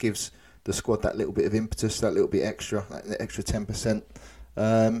hopefully that it gives the squad that little bit of impetus, that little bit extra, that extra 10%,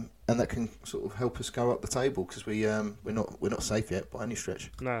 and that can sort of help us go up the table, because we're not safe yet by any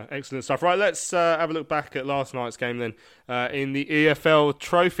stretch. No, excellent stuff. Right, let's have a look back at last night's game then. In the EFL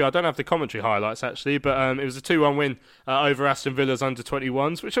Trophy, I don't have the commentary highlights actually, but it was a 2-1 win over Aston Villa's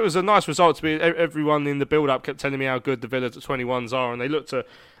under-21s, which was a nice result to be. Everyone in the build-up kept telling me how good the Villa's 21s are, and they looked a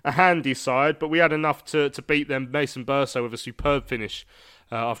handy side, but we had enough to beat them. Mason Burstow with a superb finish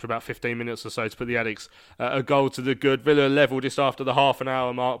after about 15 minutes or so to put the Addicts a goal to the good. Villa level just after the half an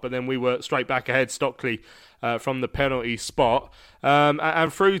hour mark, but then we were straight back ahead, Stockley from the penalty spot,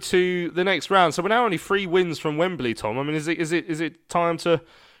 and through to the next round. So we're now only 3 wins from Wembley, Tom. I mean, is it time to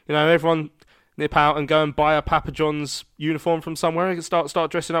everyone nip out and go and buy a Papa John's uniform from somewhere and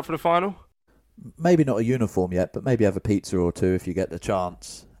start dressing up for the final? Maybe not a uniform yet, but maybe have a pizza or two if you get the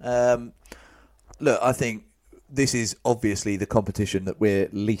chance. Look, I think this is obviously the competition that we're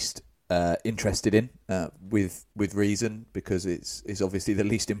least interested in, with reason, because it's obviously the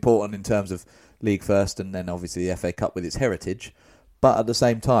least important in terms of League First, and then obviously the FA Cup with its heritage. But at the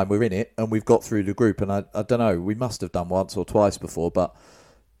same time, we're in it, and we've got through the group, and I don't know, we must have done once or twice before, but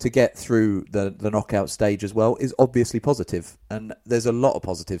to get through the knockout stage as well is obviously positive, and there's a lot of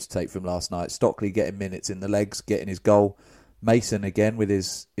positives to take from last night. Stockley getting minutes in the legs, getting his goal. Mason again with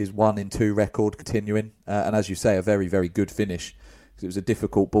his 1-in-2 record continuing, and as you say, a very, very good finish. It was a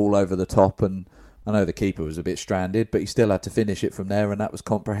difficult ball over the top, and I know the keeper was a bit stranded, but he still had to finish it from there, and that was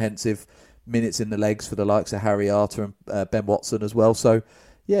comprehensive. Minutes in the legs for the likes of Harry Arter and Ben Watson as well. So,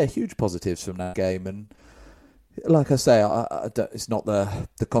 yeah, huge positives from that game. And like I say, it's not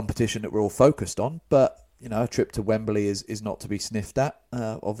the competition that we're all focused on, but a trip to Wembley is not to be sniffed at.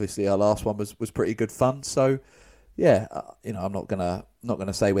 Obviously, our last one was pretty good fun. So, yeah, I'm not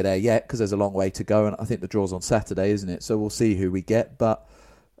gonna say we're there yet, because there's a long way to go, and I think the draw's on Saturday, isn't it? So we'll see who we get. But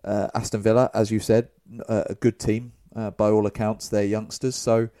Aston Villa, as you said, a good team by all accounts. They're youngsters,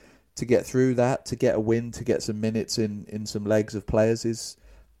 so to get through that, to get a win, to get some minutes in some legs of players is,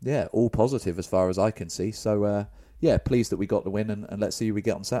 all positive as far as I can see. So pleased that we got the win, and let's see who we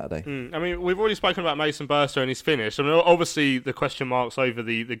get on Saturday. I mean, we've already spoken about Mason Burstow and his finish. I mean, obviously the question marks over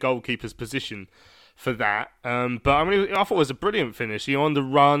the goalkeeper's position for that, but I mean, I thought it was a brilliant finish. On the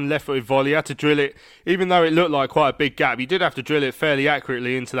run, left-footed volley, had to drill it, even though it looked like quite a big gap. You did have to drill it fairly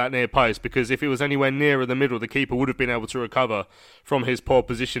accurately into that near post, because if it was anywhere nearer the middle, the keeper would have been able to recover from his poor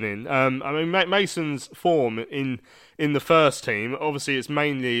positioning. I mean, Mason's form in the first team, obviously it's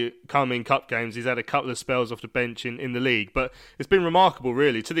mainly come in cup games. He's had a couple of spells off the bench in the league, but it's been remarkable,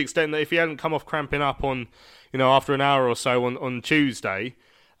 really, to the extent that if he hadn't come off cramping up on, after an hour or so on Tuesday,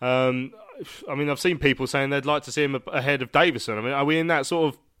 I mean, I've seen people saying they'd like to see him ahead of Davison. I mean, are we in that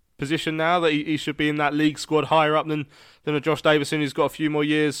sort of position now that he should be in that league squad higher up than a Josh Davison who's got a few more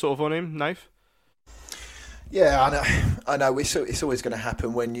years sort of on him, Nath? Yeah, I know. It's always going to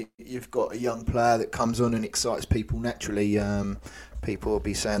happen when you've got a young player that comes on and excites people. Naturally, people will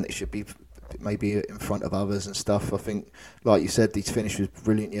be saying that he should be maybe in front of others and stuff. I think, like you said, his finish was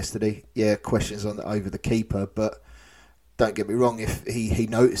brilliant yesterday. Yeah, questions over the keeper, but don't get me wrong, if he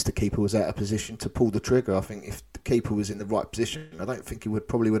noticed the keeper was out of position to pull the trigger, I think if the keeper was in the right position, I don't think he would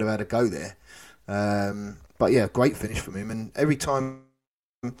have had a go there. But yeah, great finish from him, and every time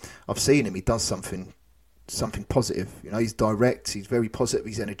I've seen him, he does something positive. You know, he's direct, he's very positive,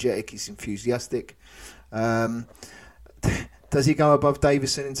 he's energetic, he's enthusiastic. Does he go above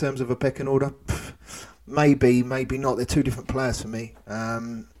Davison in terms of a pecking order? Maybe not. They're two different players for me.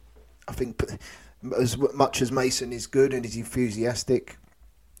 I think as much as Mason is good and is enthusiastic,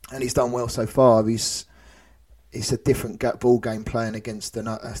 and he's done well so far, it's a different ball game playing against an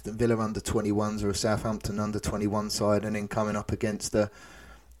Aston Villa under-21s or a Southampton under-21 side, and then coming up against a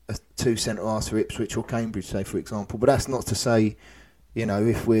two centre-halves for Ipswich or Cambridge, say, for example. But that's not to say, you know,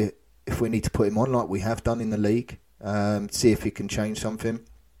 if we need to put him on like we have done in the league, see if he can change something.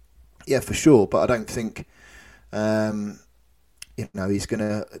 Yeah, for sure. But I don't think, he's going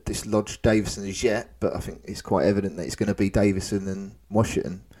to dislodge Davison as yet. But I think it's quite evident that it's going to be Davison and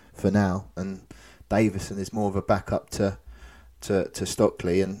Washington for now. And Davison is more of a backup to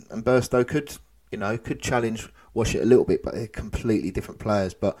Stockley, and Burstow could challenge Washington a little bit, but they're completely different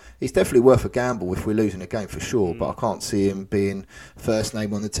players. But it's definitely worth a gamble if we're losing a game for sure. But I can't see him being first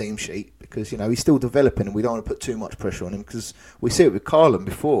name on the team sheet because he's still developing, and we don't want to put too much pressure on him because we see it with Carlin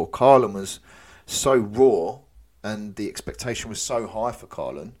before. Carlin was so raw, and the expectation was so high for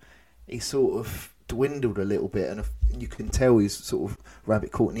Carlin. He sort of dwindled a little bit, and you can tell he's sort of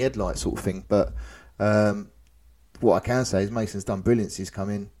rabbit caught in the headlights sort of thing. But what I can say is Mason's done brilliant. He's come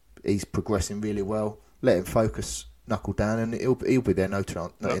in, he's progressing really well. Let him focus, knuckle down, and he'll be there in no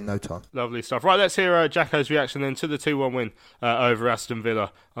time. Lovely stuff. Right, let's hear Jacko's reaction then to the 2-1 win over Aston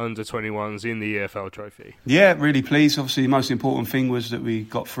Villa under-21s in the EFL Trophy. Yeah, really pleased. Obviously, the most important thing was that we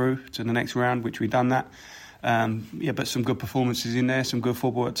got through to the next round, which we've done that. But some good performances in there, some good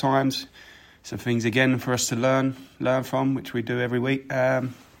football at times. Some things, again, for us to learn from, which we do every week. But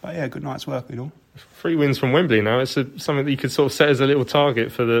yeah, good night's work, 3 wins from Wembley now. It's something that you could sort of set as a little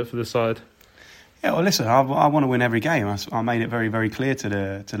target for the side. Yeah, well, listen, I want to win every game. I made it very, very clear to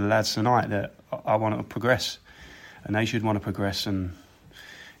the lads tonight that I want to progress, and they should want to progress. And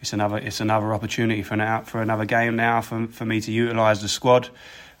it's another opportunity for another game now for me to utilise the squad.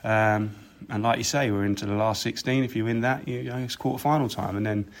 And like you say, we're into the last 16. If you win that, it's quarter-final time, and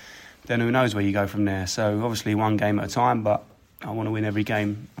then who knows where you go from there. So obviously one game at a time, but I want to win every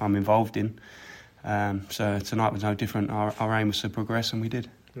game I'm involved in. So tonight was no different. Our aim was to progress, and we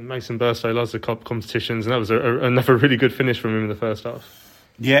did. Mason Burstow loves the competitions, and that was another really good finish from him in the first half.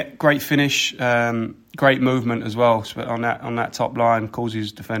 Yeah, great finish, great movement as well. So on that top line,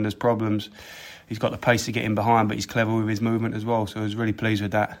 causes defenders problems. He's got the pace to get in behind, but he's clever with his movement as well. So I was really pleased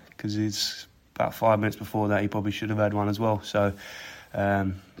with that because it's about 5 minutes before that he probably should have had one as well. So,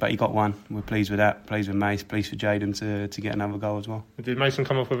 but he got one. We're pleased with that. Pleased with Mace. Pleased for Jaden to get another goal as well. Did Mason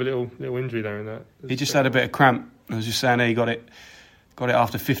come off with a little injury there in that? He just had a bit of cramp. I was just saying there, he got it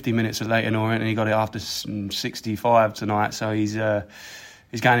after 50 minutes at Leyton Orient, and he got it after 65 tonight. So he's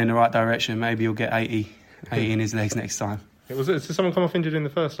going in the right direction. Maybe he'll get 80 in his legs next time. Did someone come off injured in the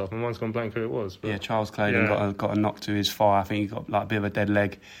first half, and one's gone blank who it was? But... Yeah, Charles Claydon got a knock to his thigh. I think he got like a bit of a dead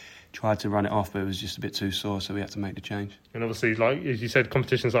leg. Tried to run it off, but it was just a bit too sore, so we had to make the change. And obviously, like as you said,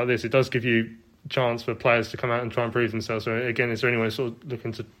 competitions like this, it does give you chance for players to come out and try and prove themselves. So again, is there anyone sort of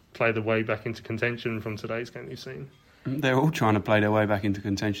looking to play the way back into contention from today's game you've seen? They're all trying to play their way back into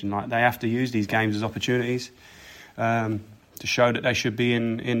contention. Like they have to use these games as opportunities to show that they should be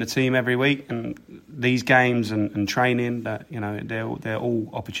in the team every week. And these games and training, that they're all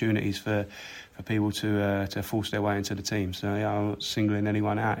opportunities for people to force their way into the team. So I'm not singling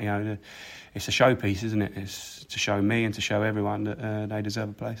anyone out. It's a showpiece, isn't it? It's to show me and to show everyone that they deserve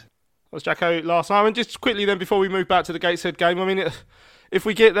a place. That was Jacko last night. And just quickly then, before we move back to the Gateshead game, I mean, if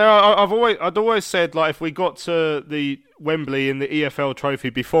we get there, I'd always said, like, if we got to the Wembley in the EFL Trophy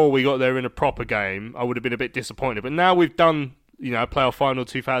before we got there in a proper game, I would have been a bit disappointed. But now we've done, playoff final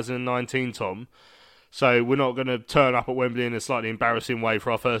 2019, Tom. So we're not going to turn up at Wembley in a slightly embarrassing way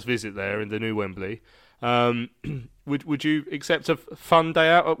for our first visit there in the new Wembley. Would you accept a fun day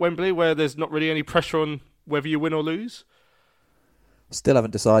out at Wembley where there's not really any pressure on whether you win or lose? Still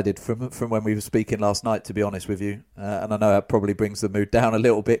haven't decided from when we were speaking last night, to be honest with you. And I know that probably brings the mood down a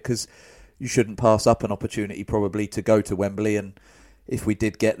little bit because you shouldn't pass up an opportunity probably to go to Wembley and if we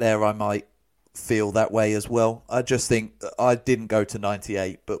did get there, I might feel that way as well. I just think I didn't go to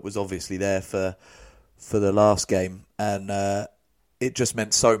 98, but was obviously there for the last game, and it just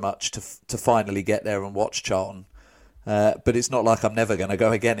meant so much to finally get there and watch Charlton. But it's not like I'm never going to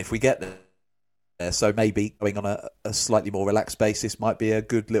go again if we get there. So maybe going on a slightly more relaxed basis might be a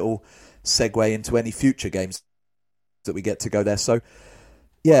good little segue into any future games that we get to go there. So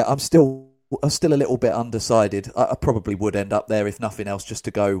yeah, I'm still a little bit undecided. I probably would end up there if nothing else, just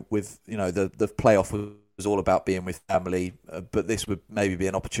to go with, the playoff was all about being with family, but this would maybe be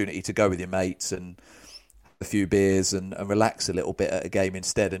an opportunity to go with your mates and a few beers and relax a little bit at a game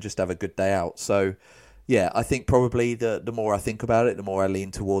instead and just have a good day out. So yeah, I think probably the more I think about it, the more I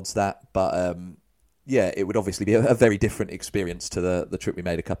lean towards that. But yeah, it would obviously be a very different experience to the trip we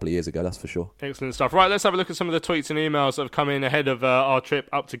made a couple of years ago, that's for sure. Excellent stuff. Right, let's have a look at some of the tweets and emails that have come in ahead of our trip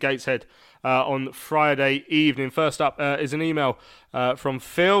up to Gateshead on Friday evening. First up is an email from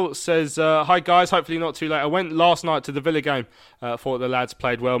Phil. Says, hi guys, hopefully not too late. I went last night to the Villa game. Thought the lads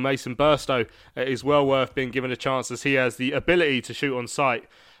played well. Mason Burstow is well worth being given a chance, as he has the ability to shoot on sight.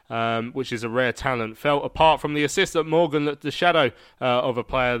 Which is a rare talent. Felt apart from the assist that Morgan looked the shadow of a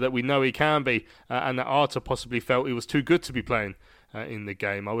player that we know he can be, and that Arta possibly felt he was too good to be playing in the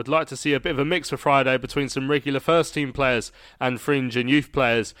game. I would like to see a bit of a mix for Friday between some regular first team players and fringe and youth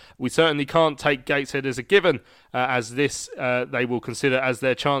players. We certainly can't take Gateshead as a given, as this they will consider as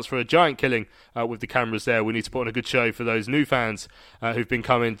their chance for a giant killing with the cameras there. We need to put on a good show for those new fans who've been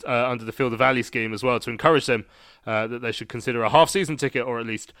coming under the Field of Valley scheme as well, to encourage them that they should consider a half-season ticket or at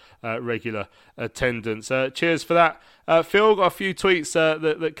least regular attendance. Cheers for that. Phil, got a few tweets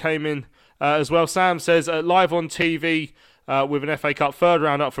that came in as well. Sam says, live on TV with an FA Cup third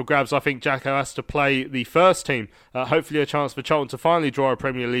round up for grabs, I think Jacko has to play the first team. Hopefully a chance for Charlton to finally draw a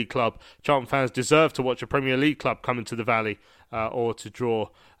Premier League club. Charlton fans deserve to watch a Premier League club come into the Valley, or to draw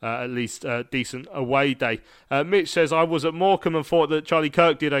at least a decent away day. Mitch says, I was at Morecambe and thought that Charlie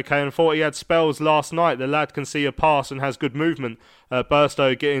Kirk did okay and thought he had spells last night. The lad can see a pass and has good movement.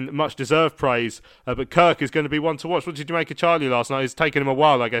 Burstow getting much deserved praise, but Kirk is going to be one to watch. What did you make of Charlie last night? It's taken him a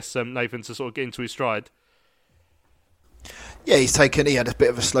while, I guess, Nathan, to sort of get into his stride. Yeah, he had a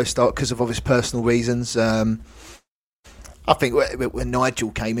bit of a slow start because of obvious personal reasons. I think when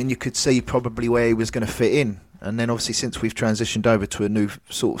Nigel came in, you could see probably where he was going to fit in. And then obviously since we've transitioned over to a new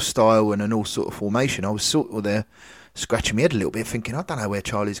sort of style and an all sort of formation, I was sort of there scratching my head a little bit thinking, I don't know where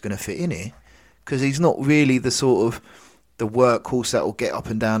Charlie's going to fit in here, because he's not really the sort of the workhorse that will get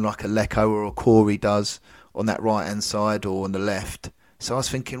up and down like a Lecco or a Corey does on that right-hand side or on the left. So I was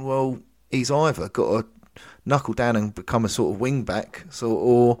thinking, well, he's either got to knuckle down and become a sort of wing back,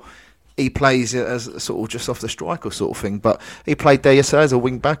 or he plays as sort of just off the striker sort of thing. But he played there yesterday as a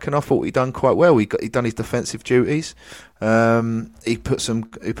wing back, and I thought he'd done quite well. He'd done his defensive duties. He put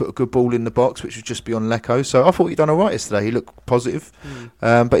a good ball in the box, which was just beyond Lecco. So I thought he'd done all right yesterday. He looked positive,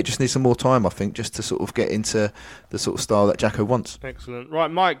 but he just needs some more time, I think, just to sort of get into the sort of style that Jacko wants. Excellent.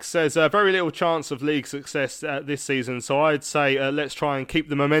 Right, Mike says, very little chance of league success this season, so I'd say let's try and keep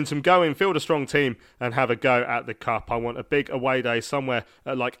the momentum going, field a strong team and have a go at the Cup. I want a big away day somewhere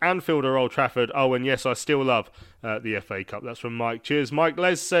like Anfield or Old Trafford. Oh, and yes, I still love the FA Cup. That's from Mike. Cheers. Mike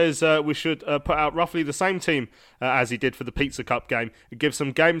Les says we should put out roughly the same team as he did for the Pizza Cup game. It gives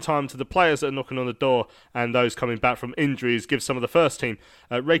some game time to the players that are knocking on the door and those coming back from injuries. Gives some of the first team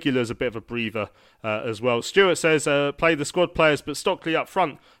regulars a bit of a breather as well. Stuart says play the squad players but Stockley up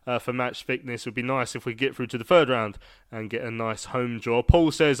front for match fitness. It would be nice if we get through to the third round and get a nice home draw.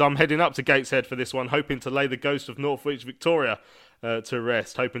 Paul says I'm heading up to Gateshead for this one, hoping to lay the ghost of Northwich Victoria to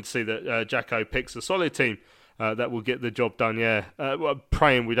rest, hoping to see that Jacko picks a solid team that will get the job done, yeah.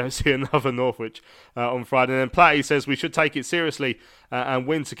 Praying we don't see another Northwich on Friday. And then Platty says we should take it seriously and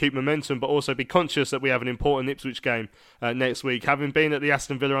win to keep momentum, but also be conscious that we have an important Ipswich game next week. Having been at the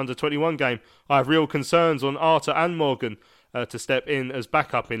Aston Villa under-21 game, I have real concerns on Arta and Morgan to step in as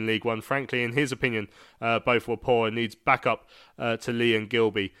backup in League One. Frankly, in his opinion, both were poor and needs backup to Lee and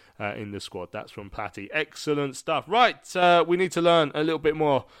Gilby in the squad. That's from Platty. Excellent stuff. Right, we need to learn a little bit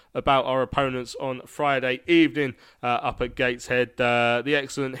more about our opponents on Friday evening up at Gateshead. The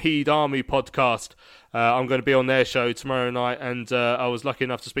excellent Heed Army podcast. I'm going to be on their show tomorrow night, and I was lucky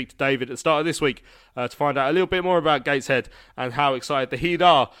enough to speak to David at the start of this week to find out a little bit more about Gateshead and how excited the Heed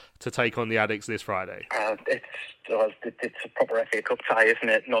are to take on the Addicts this Friday. It's a proper FA Cup tie, isn't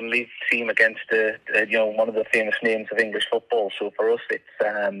it? Non-league team against one of the famous names of English football. So for us,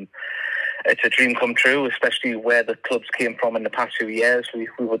 it's a dream come true, especially where the clubs came from in the past few years. We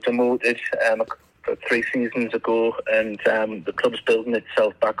were demoted 3 seasons ago, and the club's building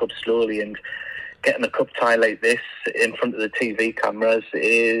itself back up slowly. And getting a cup tie like this in front of the TV cameras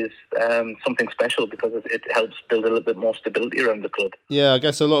is something special because it helps build a little bit more stability around the club. Yeah, I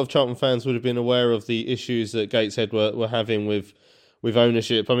guess a lot of Charlton fans would have been aware of the issues that Gateshead were having with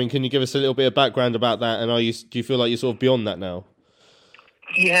ownership. I mean, can you give us a little bit of background about that? And do you feel like you're sort of beyond that now?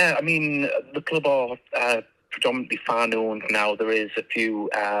 Yeah, I mean, the club are predominantly fan-owned now. There is a few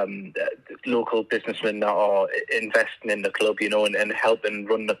local businessmen that are investing in the club, and helping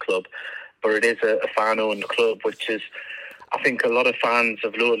run the club. But it is a fan-owned club, which is, I think a lot of fans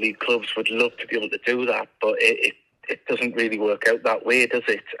of lower league clubs would love to be able to do that, but it doesn't really work out that way, does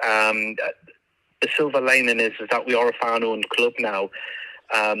it? The silver lining is that we are a fan-owned club now.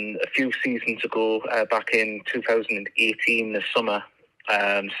 A few seasons ago, back in 2018, this summer,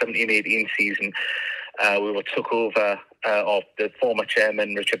 17-18 season, we were took over, of the former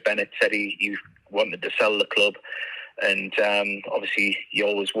chairman, Richard Bennett, said he wanted to sell the club. And obviously, you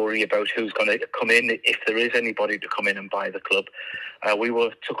always worry about who's going to come in, if there is anybody to come in and buy the club. We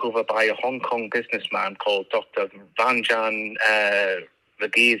were took over by a Hong Kong businessman called Dr. Ranjan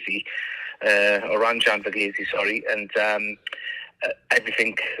Verghese, sorry. And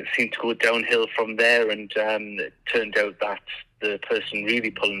everything seemed to go downhill from there. And it turned out that the person really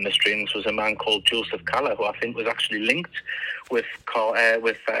pulling the strings was a man called Joseph Calla, who I think was actually linked with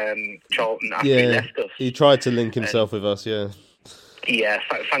Charlton after he left us. He tried to link himself with us, yeah. Yeah,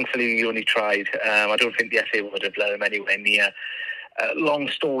 thankfully he only tried. I don't think the FA would have let him anywhere near. Long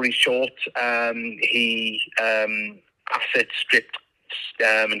story short, he asset stripped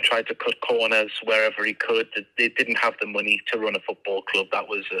and tried to cut corners wherever he could. They didn't have the money to run a football club. That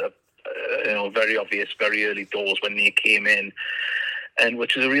was very obvious, very early doors when they came in, and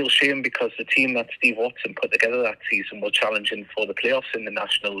which is a real shame because the team that Steve Watson put together that season were challenging for the playoffs in the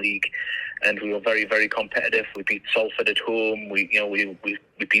National League, and we were very, very competitive. We beat Salford at home. We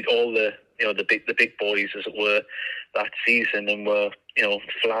beat all the big boys, as it were, that season, and were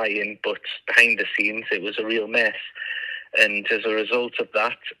flying. But behind the scenes, it was a real mess. And as a result of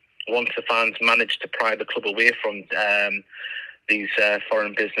that, once the fans managed to pry the club away from these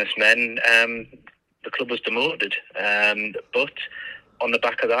foreign businessmen, the club was demoted. But on the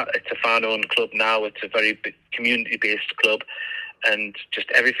back of that, it's a fan-owned club now. It's a very big community-based club. And just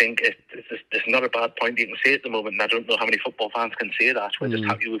everything, there's not a bad point you can say at the moment. And I don't know how many football fans can say that. We're just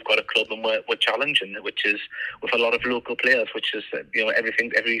happy we've got a club and we're challenging, which is with a lot of local players, which is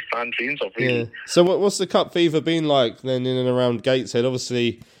everything every fan dreams of, really. Yeah. So what's the cup fever been like then in and around Gateshead?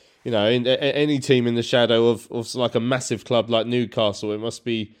 Obviously, in any team in the shadow of like a massive club like Newcastle, it must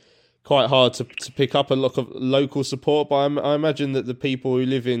be quite hard to pick up a lot of local support. But I imagine that the people who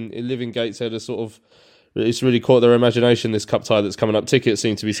live in Gateshead are sort of, it's really caught their imagination, this cup tie that's coming up. Tickets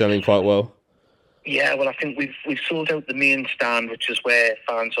seem to be selling quite well. Yeah, well, I think we've sold out the main stand, which is where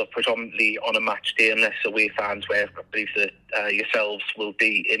fans are predominantly on a match day, unless away fans, where I believe that yourselves will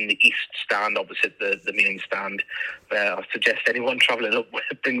be in the east stand opposite the main stand. I suggest anyone travelling up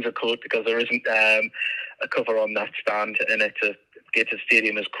brings a coat because there isn't a cover on that stand, and Gateshead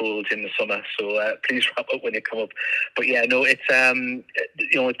Stadium is cold in the summer, so please wrap up when you come up. But yeah, no, it's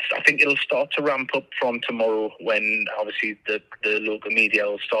I think it'll start to ramp up from tomorrow, when obviously the local media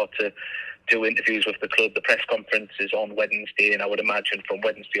will start to do interviews with the club. The press conference is on Wednesday, and I would imagine from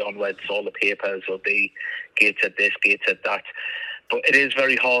Wednesday onwards, all the papers will be Gateshead this, Gateshead that. But it is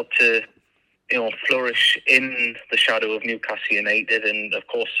very hard to flourish in the shadow of Newcastle United, and of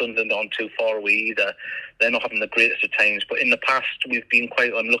course Sunderland aren't too far away either. They're not having the greatest of times, but in the past we've been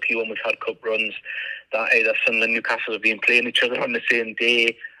quite unlucky when we've had cup runs that either Sunderland and Newcastle have been playing each other on the same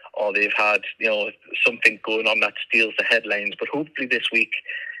day, or they've had something going on that steals the headlines. But hopefully this week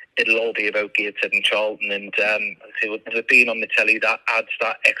it'll all be about Gateshead and Charlton, and with it being on the telly, that adds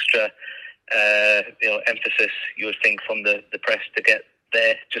that extra emphasis, you would think, from the press to get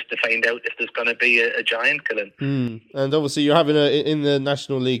there just to find out if there's going to be a giant killing. And obviously you're having in the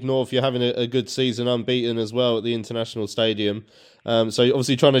National League North, you're having a good season, unbeaten as well at the International Stadium. So you're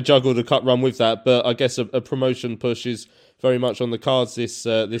obviously trying to juggle the cup run with that, but I guess a promotion push is very much on the cards this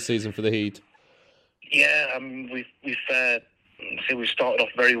season for the Heat. Yeah, we've started off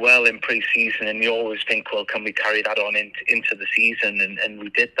very well in pre-season, and you always think, well, can we carry that on into the season? And we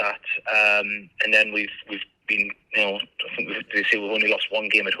did that. And then we've been, I think we've only lost one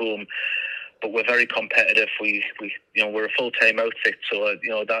game at home, but we're very competitive. We're a full-time outfit, so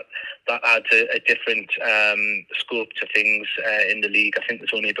that adds a different scope to things in the league. I think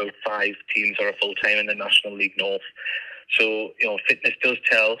there's only about 5 teams that are full-time in the National League North. So fitness does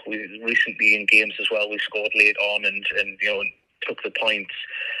tell. We recently in games as well, we scored late on, and took the points,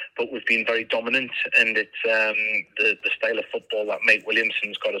 but we've been very dominant, and it's the style of football that Mike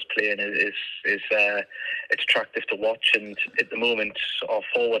Williamson's got us playing is it's attractive to watch. And at the moment, our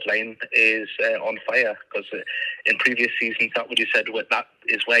forward line is on fire, because in previous seasons, that would you said that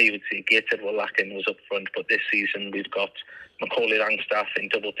is where you would see Gateshead were lacking, was up front. But this season, we've got Macaulay Langstaff in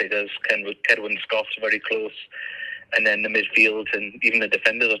double figures, Kedwin Scott's very close, and then the midfield and even the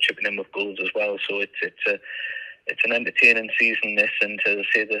defenders are chipping in with goals as well. So it's an entertaining season, this, and as I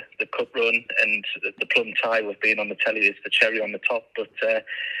say, the cup run and the plum tie with being on the telly is the cherry on the top. But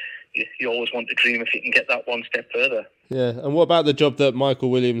you always want to dream if you can get that one step further. Yeah, and what about the job that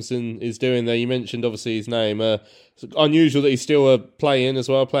Michael Williamson is doing there? You mentioned obviously his name. It's unusual that he's still a player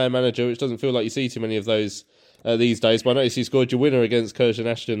manager, which doesn't feel like you see too many of those these days. But I noticed he scored your winner against Curzon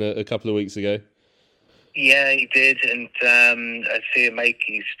Ashton a couple of weeks ago. Yeah, he did, and I'd say Mike,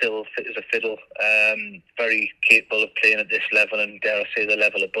 he's still fit as a fiddle, very capable of playing at this level, and dare I say the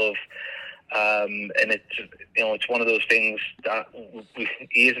level above. And it's one of those things that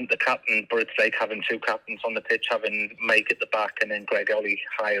he isn't the captain, but it's like having two captains on the pitch, having Mike at the back and then Greg Ollie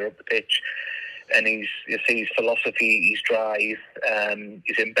higher up the pitch. And you see his philosophy, his drive,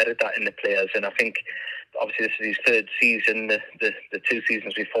 he's embedded that in the players. And I think, obviously, this is his third season, the 2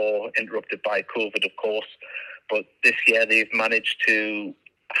 seasons before, interrupted by COVID, of course. But this year, they've managed to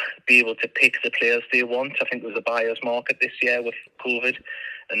be able to pick the players they want. I think there was a buyer's market this year with COVID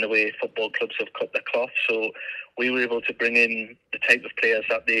and the way football clubs have cut their cloth. So we were able to bring in the type of players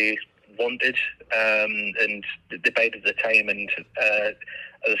that they wanted, and they bided the time. And as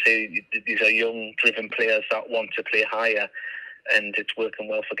I say, these are young, driven players that want to play higher, and it's working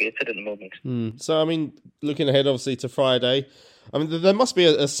well for Gateshead at the moment. So, I mean, looking ahead, obviously, to Friday, I mean, there must be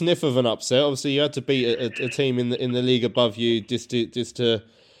a sniff of an upset. Obviously, you had to beat a team in the league above you just to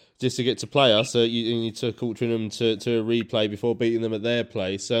get to play us. You need to Altrincham to a replay before beating them at their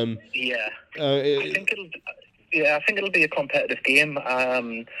place. I think it'll be a competitive game.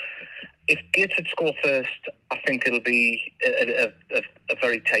 If Gateshead score first, I think it'll be a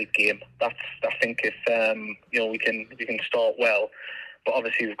very tight game. I think if we can start well, but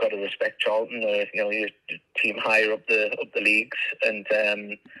obviously we've got to respect Charlton, your team higher up the leagues, and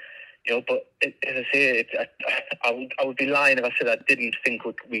But as I say, I would be lying if I said I didn't think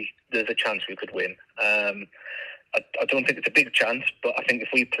there's a chance we could win. I don't think it's a big chance, but I think if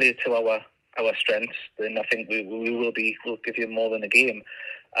we play to our strengths, then I think we'll give you more than a game.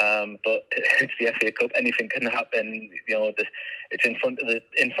 But it's the FA Cup; anything can happen. It's in front of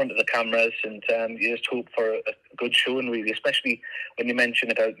the cameras, and you just hope for a good showing, really. Especially when you mention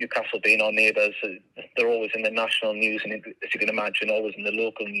about Newcastle being our neighbours, they're always in the national news, and as you can imagine, always in the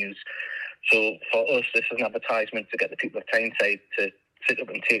local news. So for us, this is an advertisement to get the people of Tyneside to sit up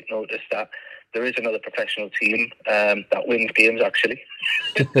and take notice that there is another professional team that wins games, actually.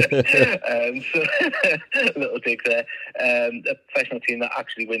 So, a little dig there. A professional team that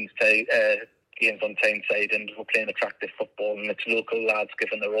actually wins games on Tyneside, and we're playing attractive football, and it's local lads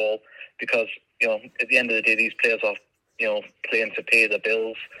giving their all, because at the end of the day, these players are playing to pay their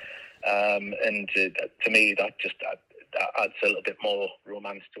bills, and to me that adds a little bit more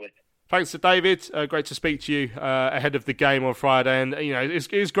romance to it. Thanks to David. Great to speak to you ahead of the game on Friday. And,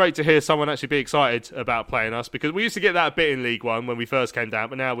 it's great to hear someone actually be excited about playing us, because we used to get that a bit in League One when we first came down,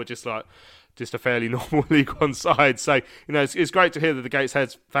 but now we're just a fairly normal League One side. So, it's great to hear that the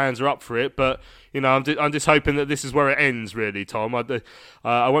Gateshead fans are up for it. But, I'm just hoping that this is where it ends, really, Tom.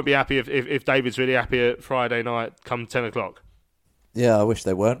 I won't be happy if David's really happy at Friday night come 10 o'clock. Yeah, I wish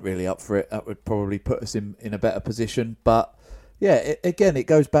they weren't really up for it. That would probably put us in a better position. But yeah, it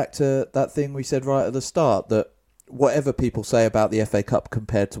goes back to that thing we said right at the start, that whatever people say about the FA Cup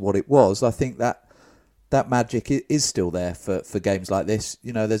compared to what it was, I think that magic is still there for games like this.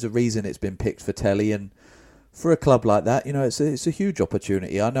 There's a reason it's been picked for telly, and for a club like that, it's a huge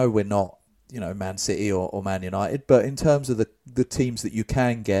opportunity. I know we're not, Man City or Man United, but in terms of the teams that you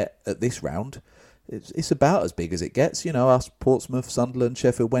can get at this round, it's about as big as it gets. Us, Portsmouth, Sunderland,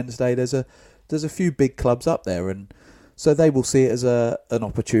 Sheffield Wednesday, there's a few big clubs up there, and so they will see it as an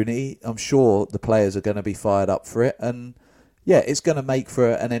opportunity. I'm sure the players are going to be fired up for it. And yeah, it's going to make for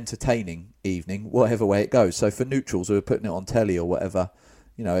an entertaining evening, whatever way it goes. So for neutrals who are putting it on telly or whatever,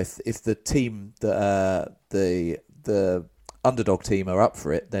 if the team, the underdog team are up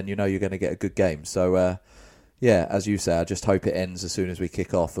for it, then you're going to get a good game. So yeah, as you say, I just hope it ends as soon as we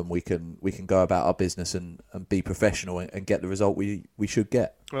kick off and we can go about our business and be professional and get the result we should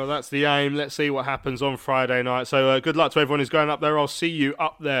get. Well, that's the aim. Let's see what happens on Friday night. So good luck to everyone who's going up there. I'll see you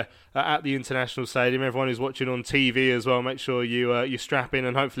up there at the International Stadium. Everyone who's watching on TV as well, make sure you strap in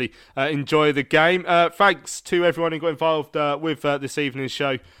and hopefully enjoy the game. Thanks to everyone who got involved with this evening's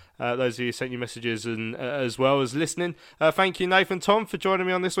show. Those of you who sent you messages and as well as listening. Thank you, Nathan, Tom, for joining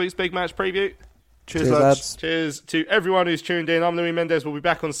me on this week's Big Match Preview. Cheers, lads. Cheers to everyone who's tuned in. I'm Louis Mendes. We'll be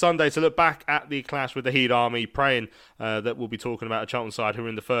back on Sunday to look back at the clash with the Heat Army, praying that we'll be talking about a Charlton side who are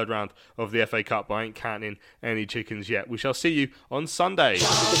in the third round of the FA Cup. I ain't counting any chickens yet. We shall see you on Sunday.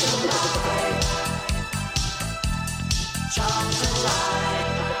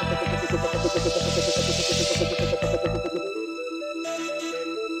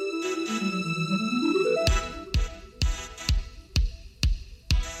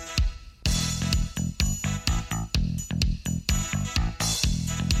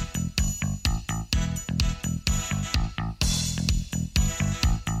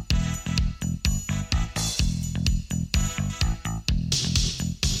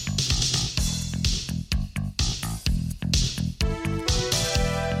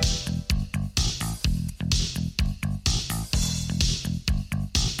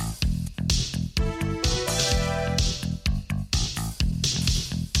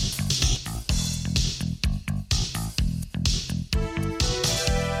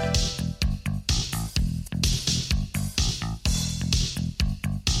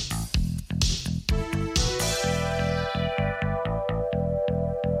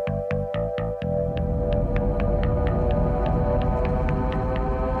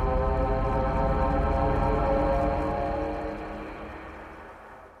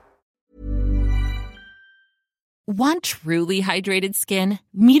 Want truly hydrated skin?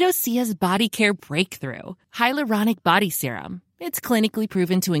 Meet Osea's Body Care Breakthrough Hyaluronic Body Serum. It's clinically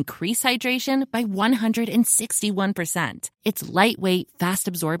proven to increase hydration by 161%. It's lightweight,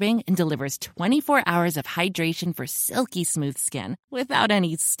 fast-absorbing, and delivers 24 hours of hydration for silky smooth skin without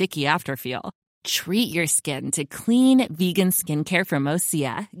any sticky afterfeel. Treat your skin to clean, vegan skincare from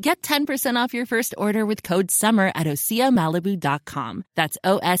Osea. Get 10% off your first order with code SUMMER at OseaMalibu.com. That's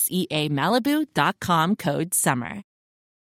OSEA Malibu.com, code SUMMER.